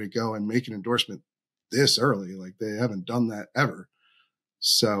NRA to go and make an endorsement this early. Like, they haven't done that ever.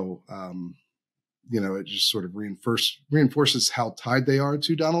 So, it just sort of reinforces how tied they are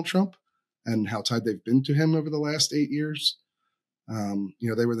to Donald Trump and how tied they've been to him over the last 8 years.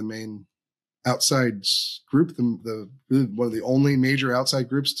 They were the main outside group, one of the only major outside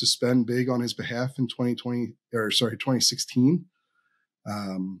groups to spend big on his behalf in 2016.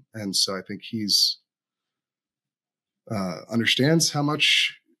 And so I think he's understands how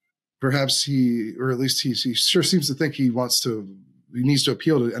much perhaps he sure seems to think he needs to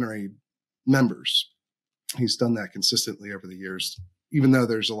appeal to NRA members. He's done that consistently over the years, even though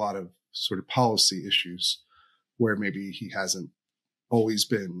there's a lot of sort of policy issues where maybe he hasn't always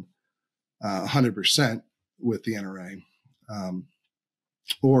been 100% with the NRA.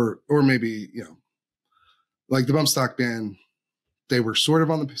 Or maybe, like the bump stock ban, they were sort of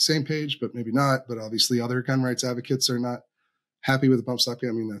on the same page, but maybe not. But obviously other gun rights advocates are not happy with the bump stock ban.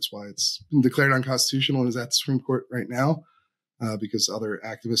 I mean, that's why it's been declared unconstitutional and is at the Supreme Court right now, because other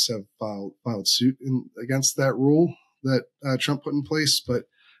activists have filed suit against that rule that Trump put in place.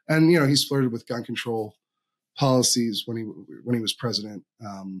 He's flirted with gun control policies when he was president,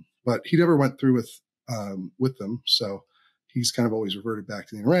 but he never went through with them. So he's kind of always reverted back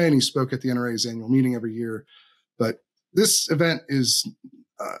to the NRA, and he spoke at the NRA's annual meeting every year. But this event is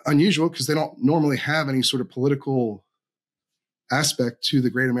unusual because they don't normally have any sort of political aspect to the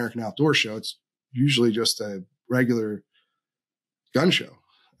Great American Outdoor Show. It's usually just a regular gun show.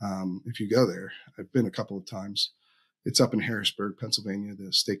 if you go there. I've been a couple of times. It's up in Harrisburg, Pennsylvania,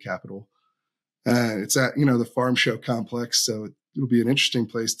 the state capital. It's at, the Farm Show complex. So it'll be an interesting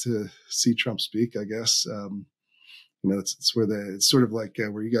place to see Trump speak, I guess. It's where it's sort of like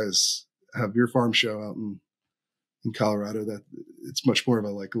where you guys have your farm show out in Colorado, that it's much more of a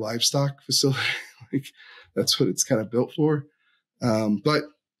like livestock facility. Like that's what it's kind of built for. But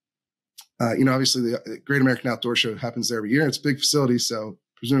obviously the Great American Outdoor Show happens there every year. It's a big facility. So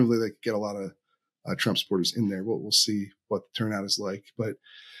presumably they could get a lot of Trump supporters in there. We'll see what the turnout is like, but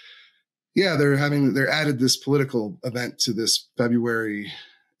yeah, they're added this political event to this February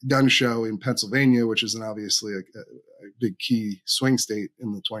gun show in Pennsylvania, which is obviously a big key swing state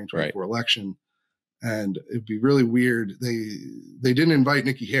in the 2024 election. And it'd be really weird. They didn't invite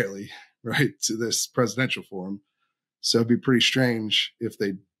Nikki Haley, right, to this presidential forum. So it'd be pretty strange if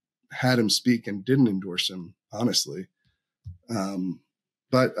they had him speak and didn't endorse him, honestly.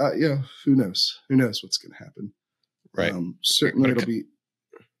 But who knows? Who knows what's going to happen? Right. Certainly it'll be.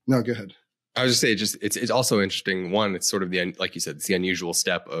 No, go ahead. I was just say, it's also interesting. One, it's sort of like you said, it's the unusual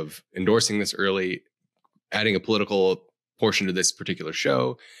step of endorsing this early, adding a political portion to this particular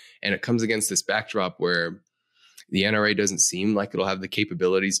show. And it comes against this backdrop where the NRA doesn't seem like it'll have the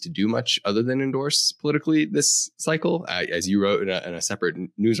capabilities to do much other than endorse politically this cycle. As you wrote in a separate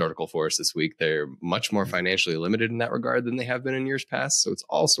news article for us this week, they're much more financially limited in that regard than they have been in years past. So it's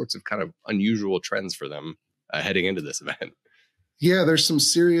all sorts of kind of unusual trends for them heading into this event. Yeah, there's some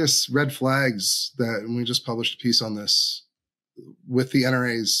serious red flags and we just published a piece on this with the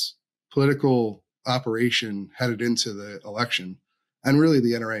NRA's political operation headed into the election and really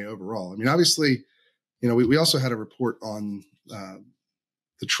the NRA overall. I mean, obviously, we also had a report on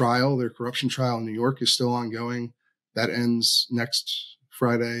the trial. Their corruption trial in New York is still ongoing. That ends next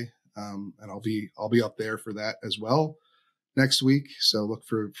Friday. And I'll be up there for that as well next week. So look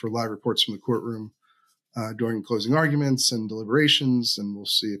for live reports from the courtroom during closing arguments and deliberations, and we'll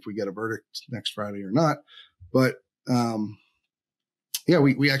see if we get a verdict next Friday or not. But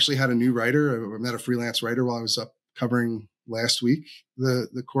we actually had a new writer. I met a freelance writer while I was up covering last week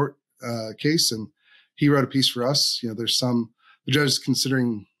the court case, and he wrote a piece for us. The judge is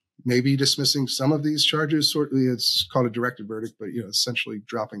considering maybe dismissing some of these charges. It's called a directed verdict, but essentially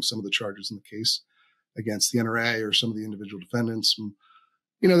dropping some of the charges in the case against the NRA or some of the individual defendants. And,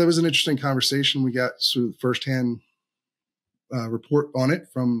 there was an interesting conversation. We got sort of firsthand report on it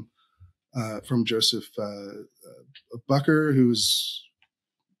from Joseph Bucker, who's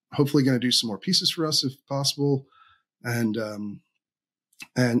hopefully going to do some more pieces for us if possible. And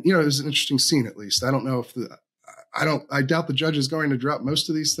it was an interesting scene, at least. I don't know if I doubt the judge is going to drop most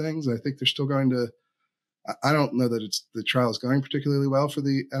of these things. I think they're still going to, I don't know that the trial is going particularly well for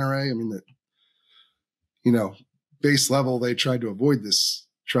the NRA. I mean, base level, they tried to avoid this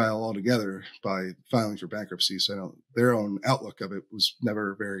trial altogether by filing for bankruptcy. So their own outlook of it was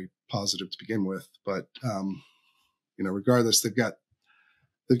never very positive to begin with. But, regardless, they've got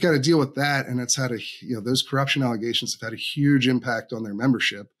to deal with that. And it's had those corruption allegations have had a huge impact on their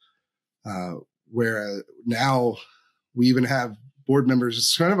membership, where now we even have board members.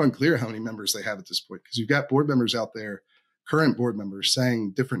 It's kind of unclear how many members they have at this point, because you've got board members out there, current board members,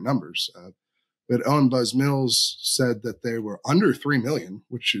 saying different numbers. But Owen Buzz Mills said that they were under 3 million,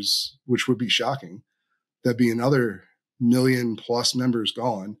 which would be shocking. That'd be another million plus members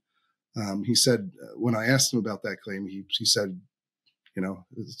gone. He said, when I asked him about that claim, he said,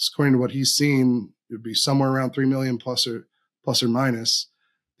 it's according to what he's seen, it would be somewhere around 3 million plus or minus.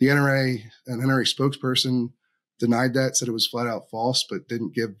 The NRA, an NRA spokesperson, denied that, said it was flat out false, but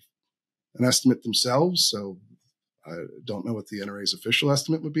didn't give an estimate themselves. So I don't know what the NRA's official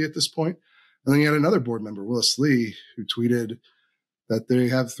estimate would be at this point. And then you had another board member, Willis Lee, who tweeted that they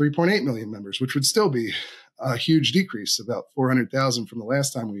have 3.8 million members, which would still be a huge decrease, about 400,000 from the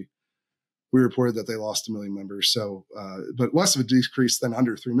last time we reported that they lost 1 million members. So, but less of a decrease than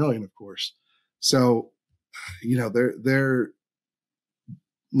under 3 million, of course. So, their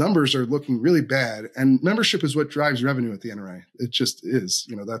numbers are looking really bad, and membership is what drives revenue at the NRA. It just is,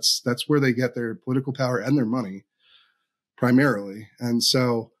 that's where they get their political power and their money primarily. And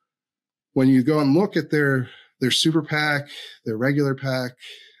so when you go and look at their super PAC, their regular PAC,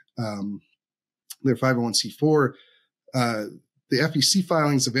 their 501c4, the FEC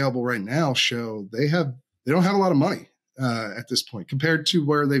filings available right now show they don't have a lot of money at this point compared to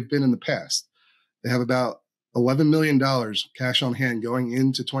where they've been in the past. They have about $11 million cash on hand going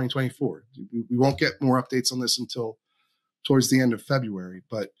into 2024. We won't get more updates on this until towards the end of February.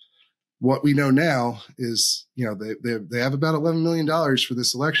 But what we know now is, they have about $11 million for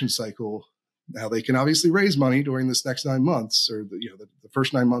this election cycle Now they can obviously raise money during this next 9 months, or the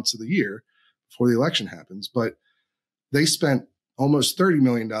first 9 months of the year before the election happens. But they spent almost $30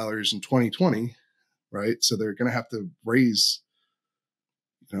 million in 2020, right? So they're going to have to raise,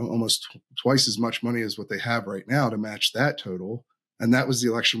 almost twice as much money as what they have right now to match that total. And that was the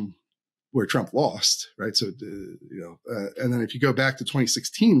election where Trump lost, right? So, and then if you go back to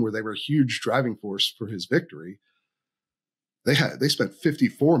 2016, where they were a huge driving force for his victory, they spent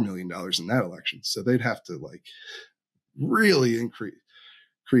 $54 million in that election. So they'd have to really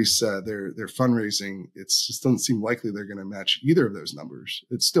increase their fundraising. It just doesn't seem likely they're going to match either of those numbers.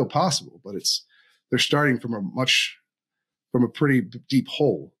 It's still possible, but they're starting from a pretty deep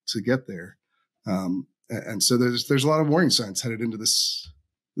hole to get there. And so there's a lot of warning signs headed into this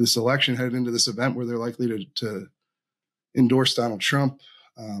election, headed into this event where they're likely to endorse Donald Trump.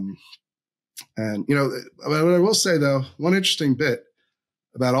 And what I will say, though, one interesting bit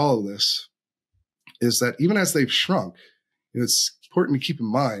about all of this is that even as they've shrunk, it's important to keep in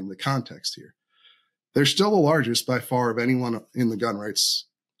mind the context here. They're still the largest by far of anyone in the gun rights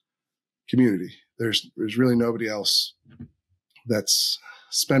community. There's really nobody else that's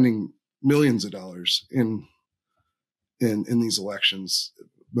spending millions of dollars in these elections,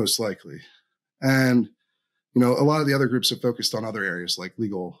 most likely. And a lot of the other groups have focused on other areas like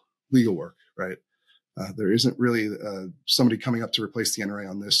legal work, right? There isn't really somebody coming up to replace the NRA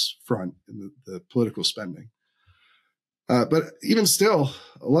on this front in the political spending. But even still,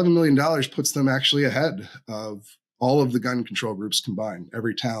 $11 million puts them actually ahead of all of the gun control groups combined.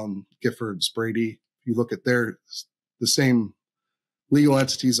 Everytown, Giffords, Brady. If you look at the same legal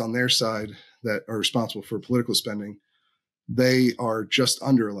entities on their side that are responsible for political spending, they are just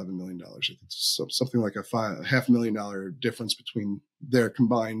under $11 million. I think it's something like a $500,000 difference between their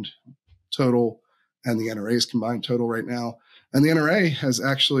combined total and the NRA's combined total right now. And the NRA has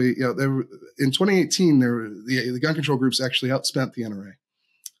actually, in 2018, the gun control groups actually outspent the NRA.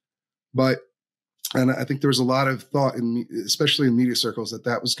 And I think there was a lot of thought, especially in media circles,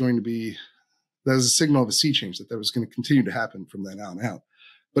 that was a signal of a sea change, that was going to continue to happen from then on out.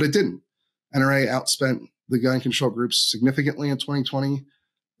 But it didn't. NRA outspent the gun control groups significantly in 2020.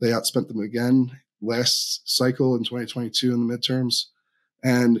 They outspent them again last cycle in 2022 in the midterms.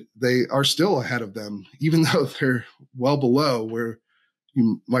 And they are still ahead of them, even though they're well below where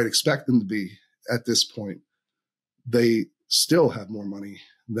you might expect them to be at this point. They still have more money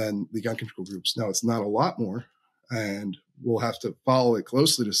than the gun control groups. Now, it's not a lot more, and we'll have to follow it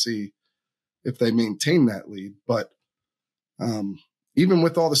closely to see if they maintain that lead. But even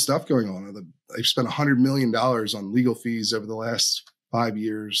with all the stuff going on, they've spent $100 million on legal fees over the last 5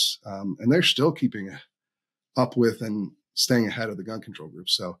 years, and they're still keeping up with and staying ahead of the gun control group.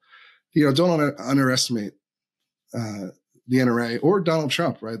 So, don't underestimate the NRA or Donald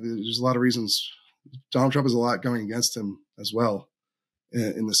Trump, right? There's a lot of reasons. Donald Trump has a lot going against him as well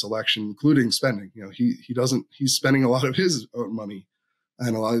in this election, including spending. He's spending a lot of his own money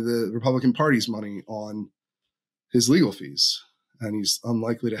and a lot of the Republican Party's money on his legal fees. And he's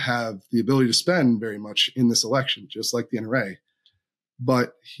unlikely to have the ability to spend very much in this election, just like the NRA.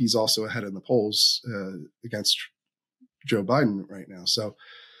 But he's also ahead in the polls against Joe Biden right now. So,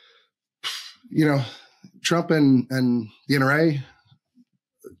 Trump and the NRA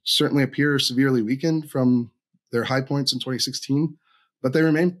certainly appear severely weakened from their high points in 2016, but they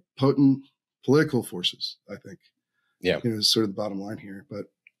remain potent political forces, I think. Yeah. Is sort of the bottom line here. But,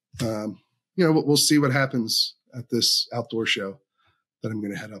 we'll see what happens at this outdoor show that I'm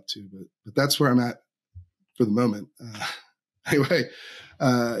going to head up to. But that's where I'm at for the moment. Anyway,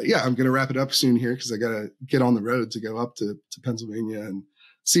 I'm going to wrap it up soon here because I got to get on the road to go up to Pennsylvania and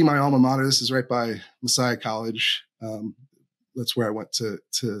see my alma mater. This is right by Messiah College. That's where I went to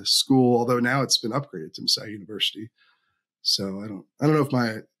school, although now it's been upgraded to Messiah University. So I don't know if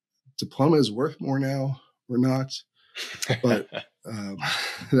my diploma is worth more now or not, but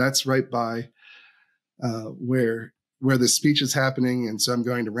that's right by where the speech is happening. And so I'm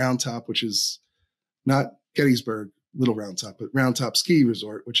going to Round Top, which is not Gettysburg, Little Round Top, but Round Top Ski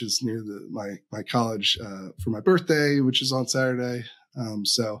Resort, which is near my college for my birthday, which is on Saturday.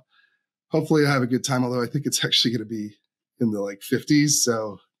 So hopefully I have a good time, although I think it's actually going to be in the 50s.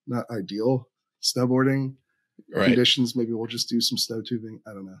 So not ideal snowboarding conditions. Maybe we'll just do some snow tubing.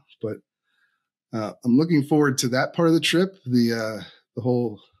 I don't know, but I'm looking forward to that part of the trip. The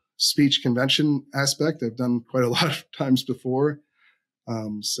whole speech convention aspect I've done quite a lot of times before.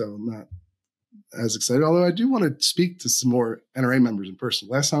 So I'm not as excited, although I do want to speak to some more NRA members in person.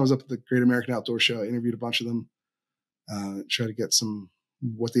 Last time I was up at the Great American Outdoor Show, I interviewed a bunch of them, try to get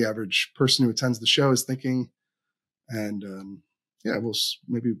what the average person who attends the show is thinking. And yeah,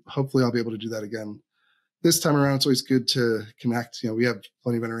 maybe hopefully I'll be able to do that again. This time around, it's always good to connect. We have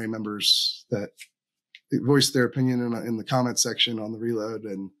plenty of NRA members that voice their opinion in the comment section on the Reload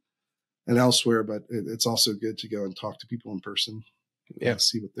and elsewhere, but it's also good to go and talk to people in person. Yeah,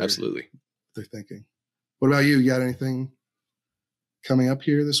 see what they're thinking. What about you? You got anything coming up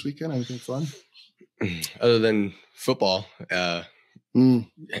here this weekend? Anything fun? Other than football, yeah,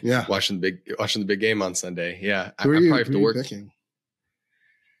 watching the big game on Sunday. Yeah, I probably have to work. Picking?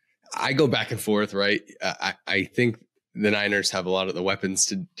 I go back and forth, right? I think the Niners have a lot of the weapons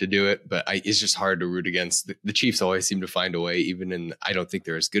to do it, but it's just hard to root against. The Chiefs always seem to find a way, even in, I don't think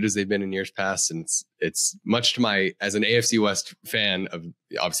they're as good as they've been in years past. And it's much to as an AFC West fan of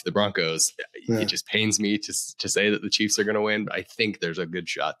obviously the Broncos, it just pains me to say that the Chiefs are going to win, but I think there's a good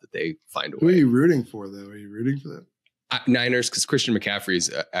shot that they find a way. Who are you rooting for though? Are you rooting for them? Niners, because Christian McCaffrey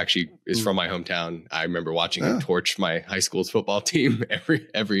is from my hometown. I remember watching him torch my high school's football team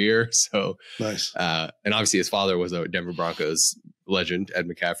every year. So nice. And obviously his father was a Denver Broncos legend, Ed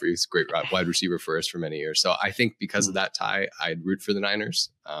McCaffrey. He's a great wide receiver for us for many years. So I think because of that tie, I'd root for the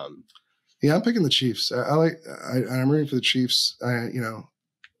Niners. Yeah, I'm picking the Chiefs. I'm rooting for the Chiefs.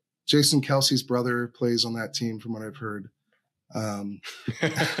 Jason Kelsey's brother plays on that team, from what I've heard.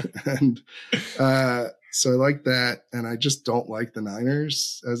 So I like that, and I just don't like the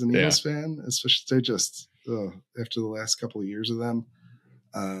Niners as an Eagles fan, especially they just after the last couple of years of them.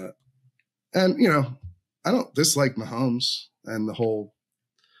 And I don't dislike Mahomes and the whole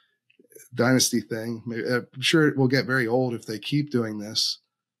dynasty thing. I'm sure it will get very old if they keep doing this,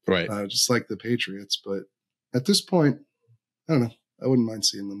 right? Just like the Patriots. But at this point, I don't know. I wouldn't mind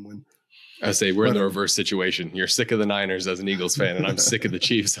seeing them win. I say we're in the reverse situation. You're sick of the Niners as an Eagles fan, and I'm sick of the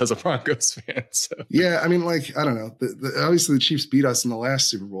Chiefs as a Broncos fan. So yeah, I mean, I don't know. Obviously, the Chiefs beat us in the last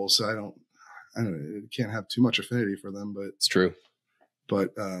Super Bowl, so I don't know. It can't have too much affinity for them, but it's true.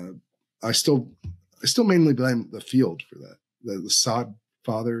 But I still mainly blame the field for that. The sod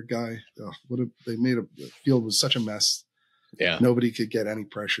father guy. They made the field was such a mess. Yeah, nobody could get any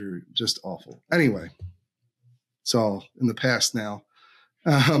pressure. Just awful. Anyway, it's all in the past now.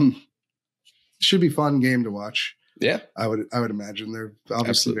 Should be a fun game to watch. Yeah, I would imagine they're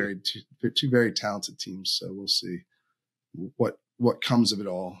obviously two very talented teams. So we'll see what comes of it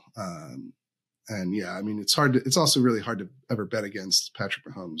all. And yeah, I mean, it's also really hard to ever bet against Patrick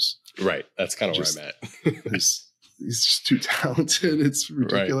Mahomes. Right, that's kind of where I'm at. he's just too talented. It's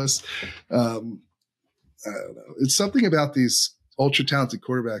ridiculous. Right. I don't know. It's something about these ultra talented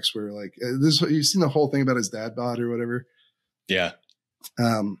quarterbacks where you've seen the whole thing about his dad bod or whatever. Yeah.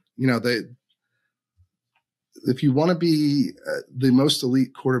 If you want to be the most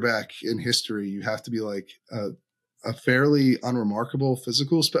elite quarterback in history, you have to be like a fairly unremarkable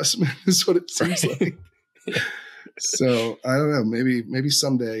physical specimen is what it seems like. Yeah. So I don't know, maybe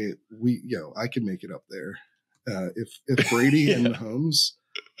someday I could make it up there. If Brady and Mahomes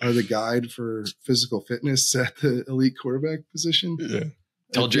are the guide for physical fitness at the elite quarterback position,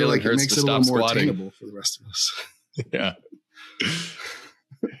 tell Jalen Hurts to stop squatting. More attainable for the rest of us. Yeah.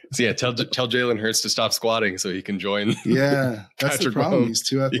 So tell Jalen Hurts to stop squatting so he can join. Yeah, that's the problem. Mahomes. He's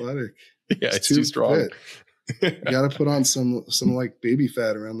too athletic. Yeah, it's too strong. You got to put on some like baby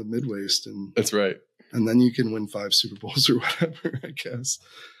fat around the mid waist, and that's right. And then you can win 5 Super Bowls or whatever, I guess,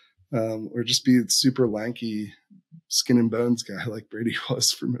 or just be a super lanky, skin and bones guy like Brady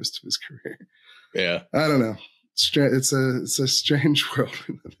was for most of his career. Yeah, I don't know. It's a strange world,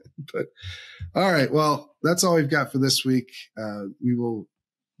 but all right. Well, that's all we've got for this week. We will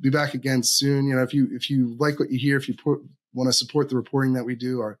be back again soon. If you like what you hear, if you want to support the reporting that we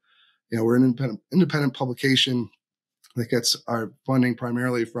do, we're an independent publication that gets our funding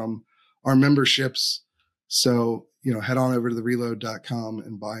primarily from our memberships. So, head on over to thereload.com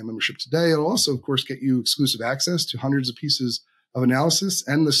and buy a membership today. It'll also, of course, get you exclusive access to hundreds of pieces of analysis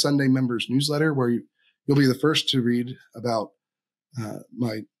and the Sunday members newsletter, where you'll be the first to read about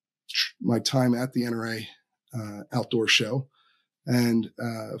my time at the NRA outdoor show. And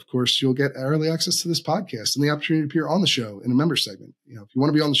of course, you'll get early access to this podcast and the opportunity to appear on the show in a member segment. If you want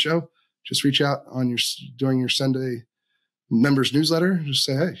to be on the show, just reach out during your Sunday members newsletter. Just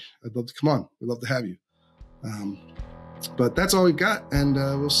say, hey, I'd love to come on. We'd love to have you. But that's all we've got. And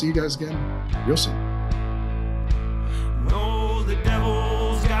we'll see you guys again real soon.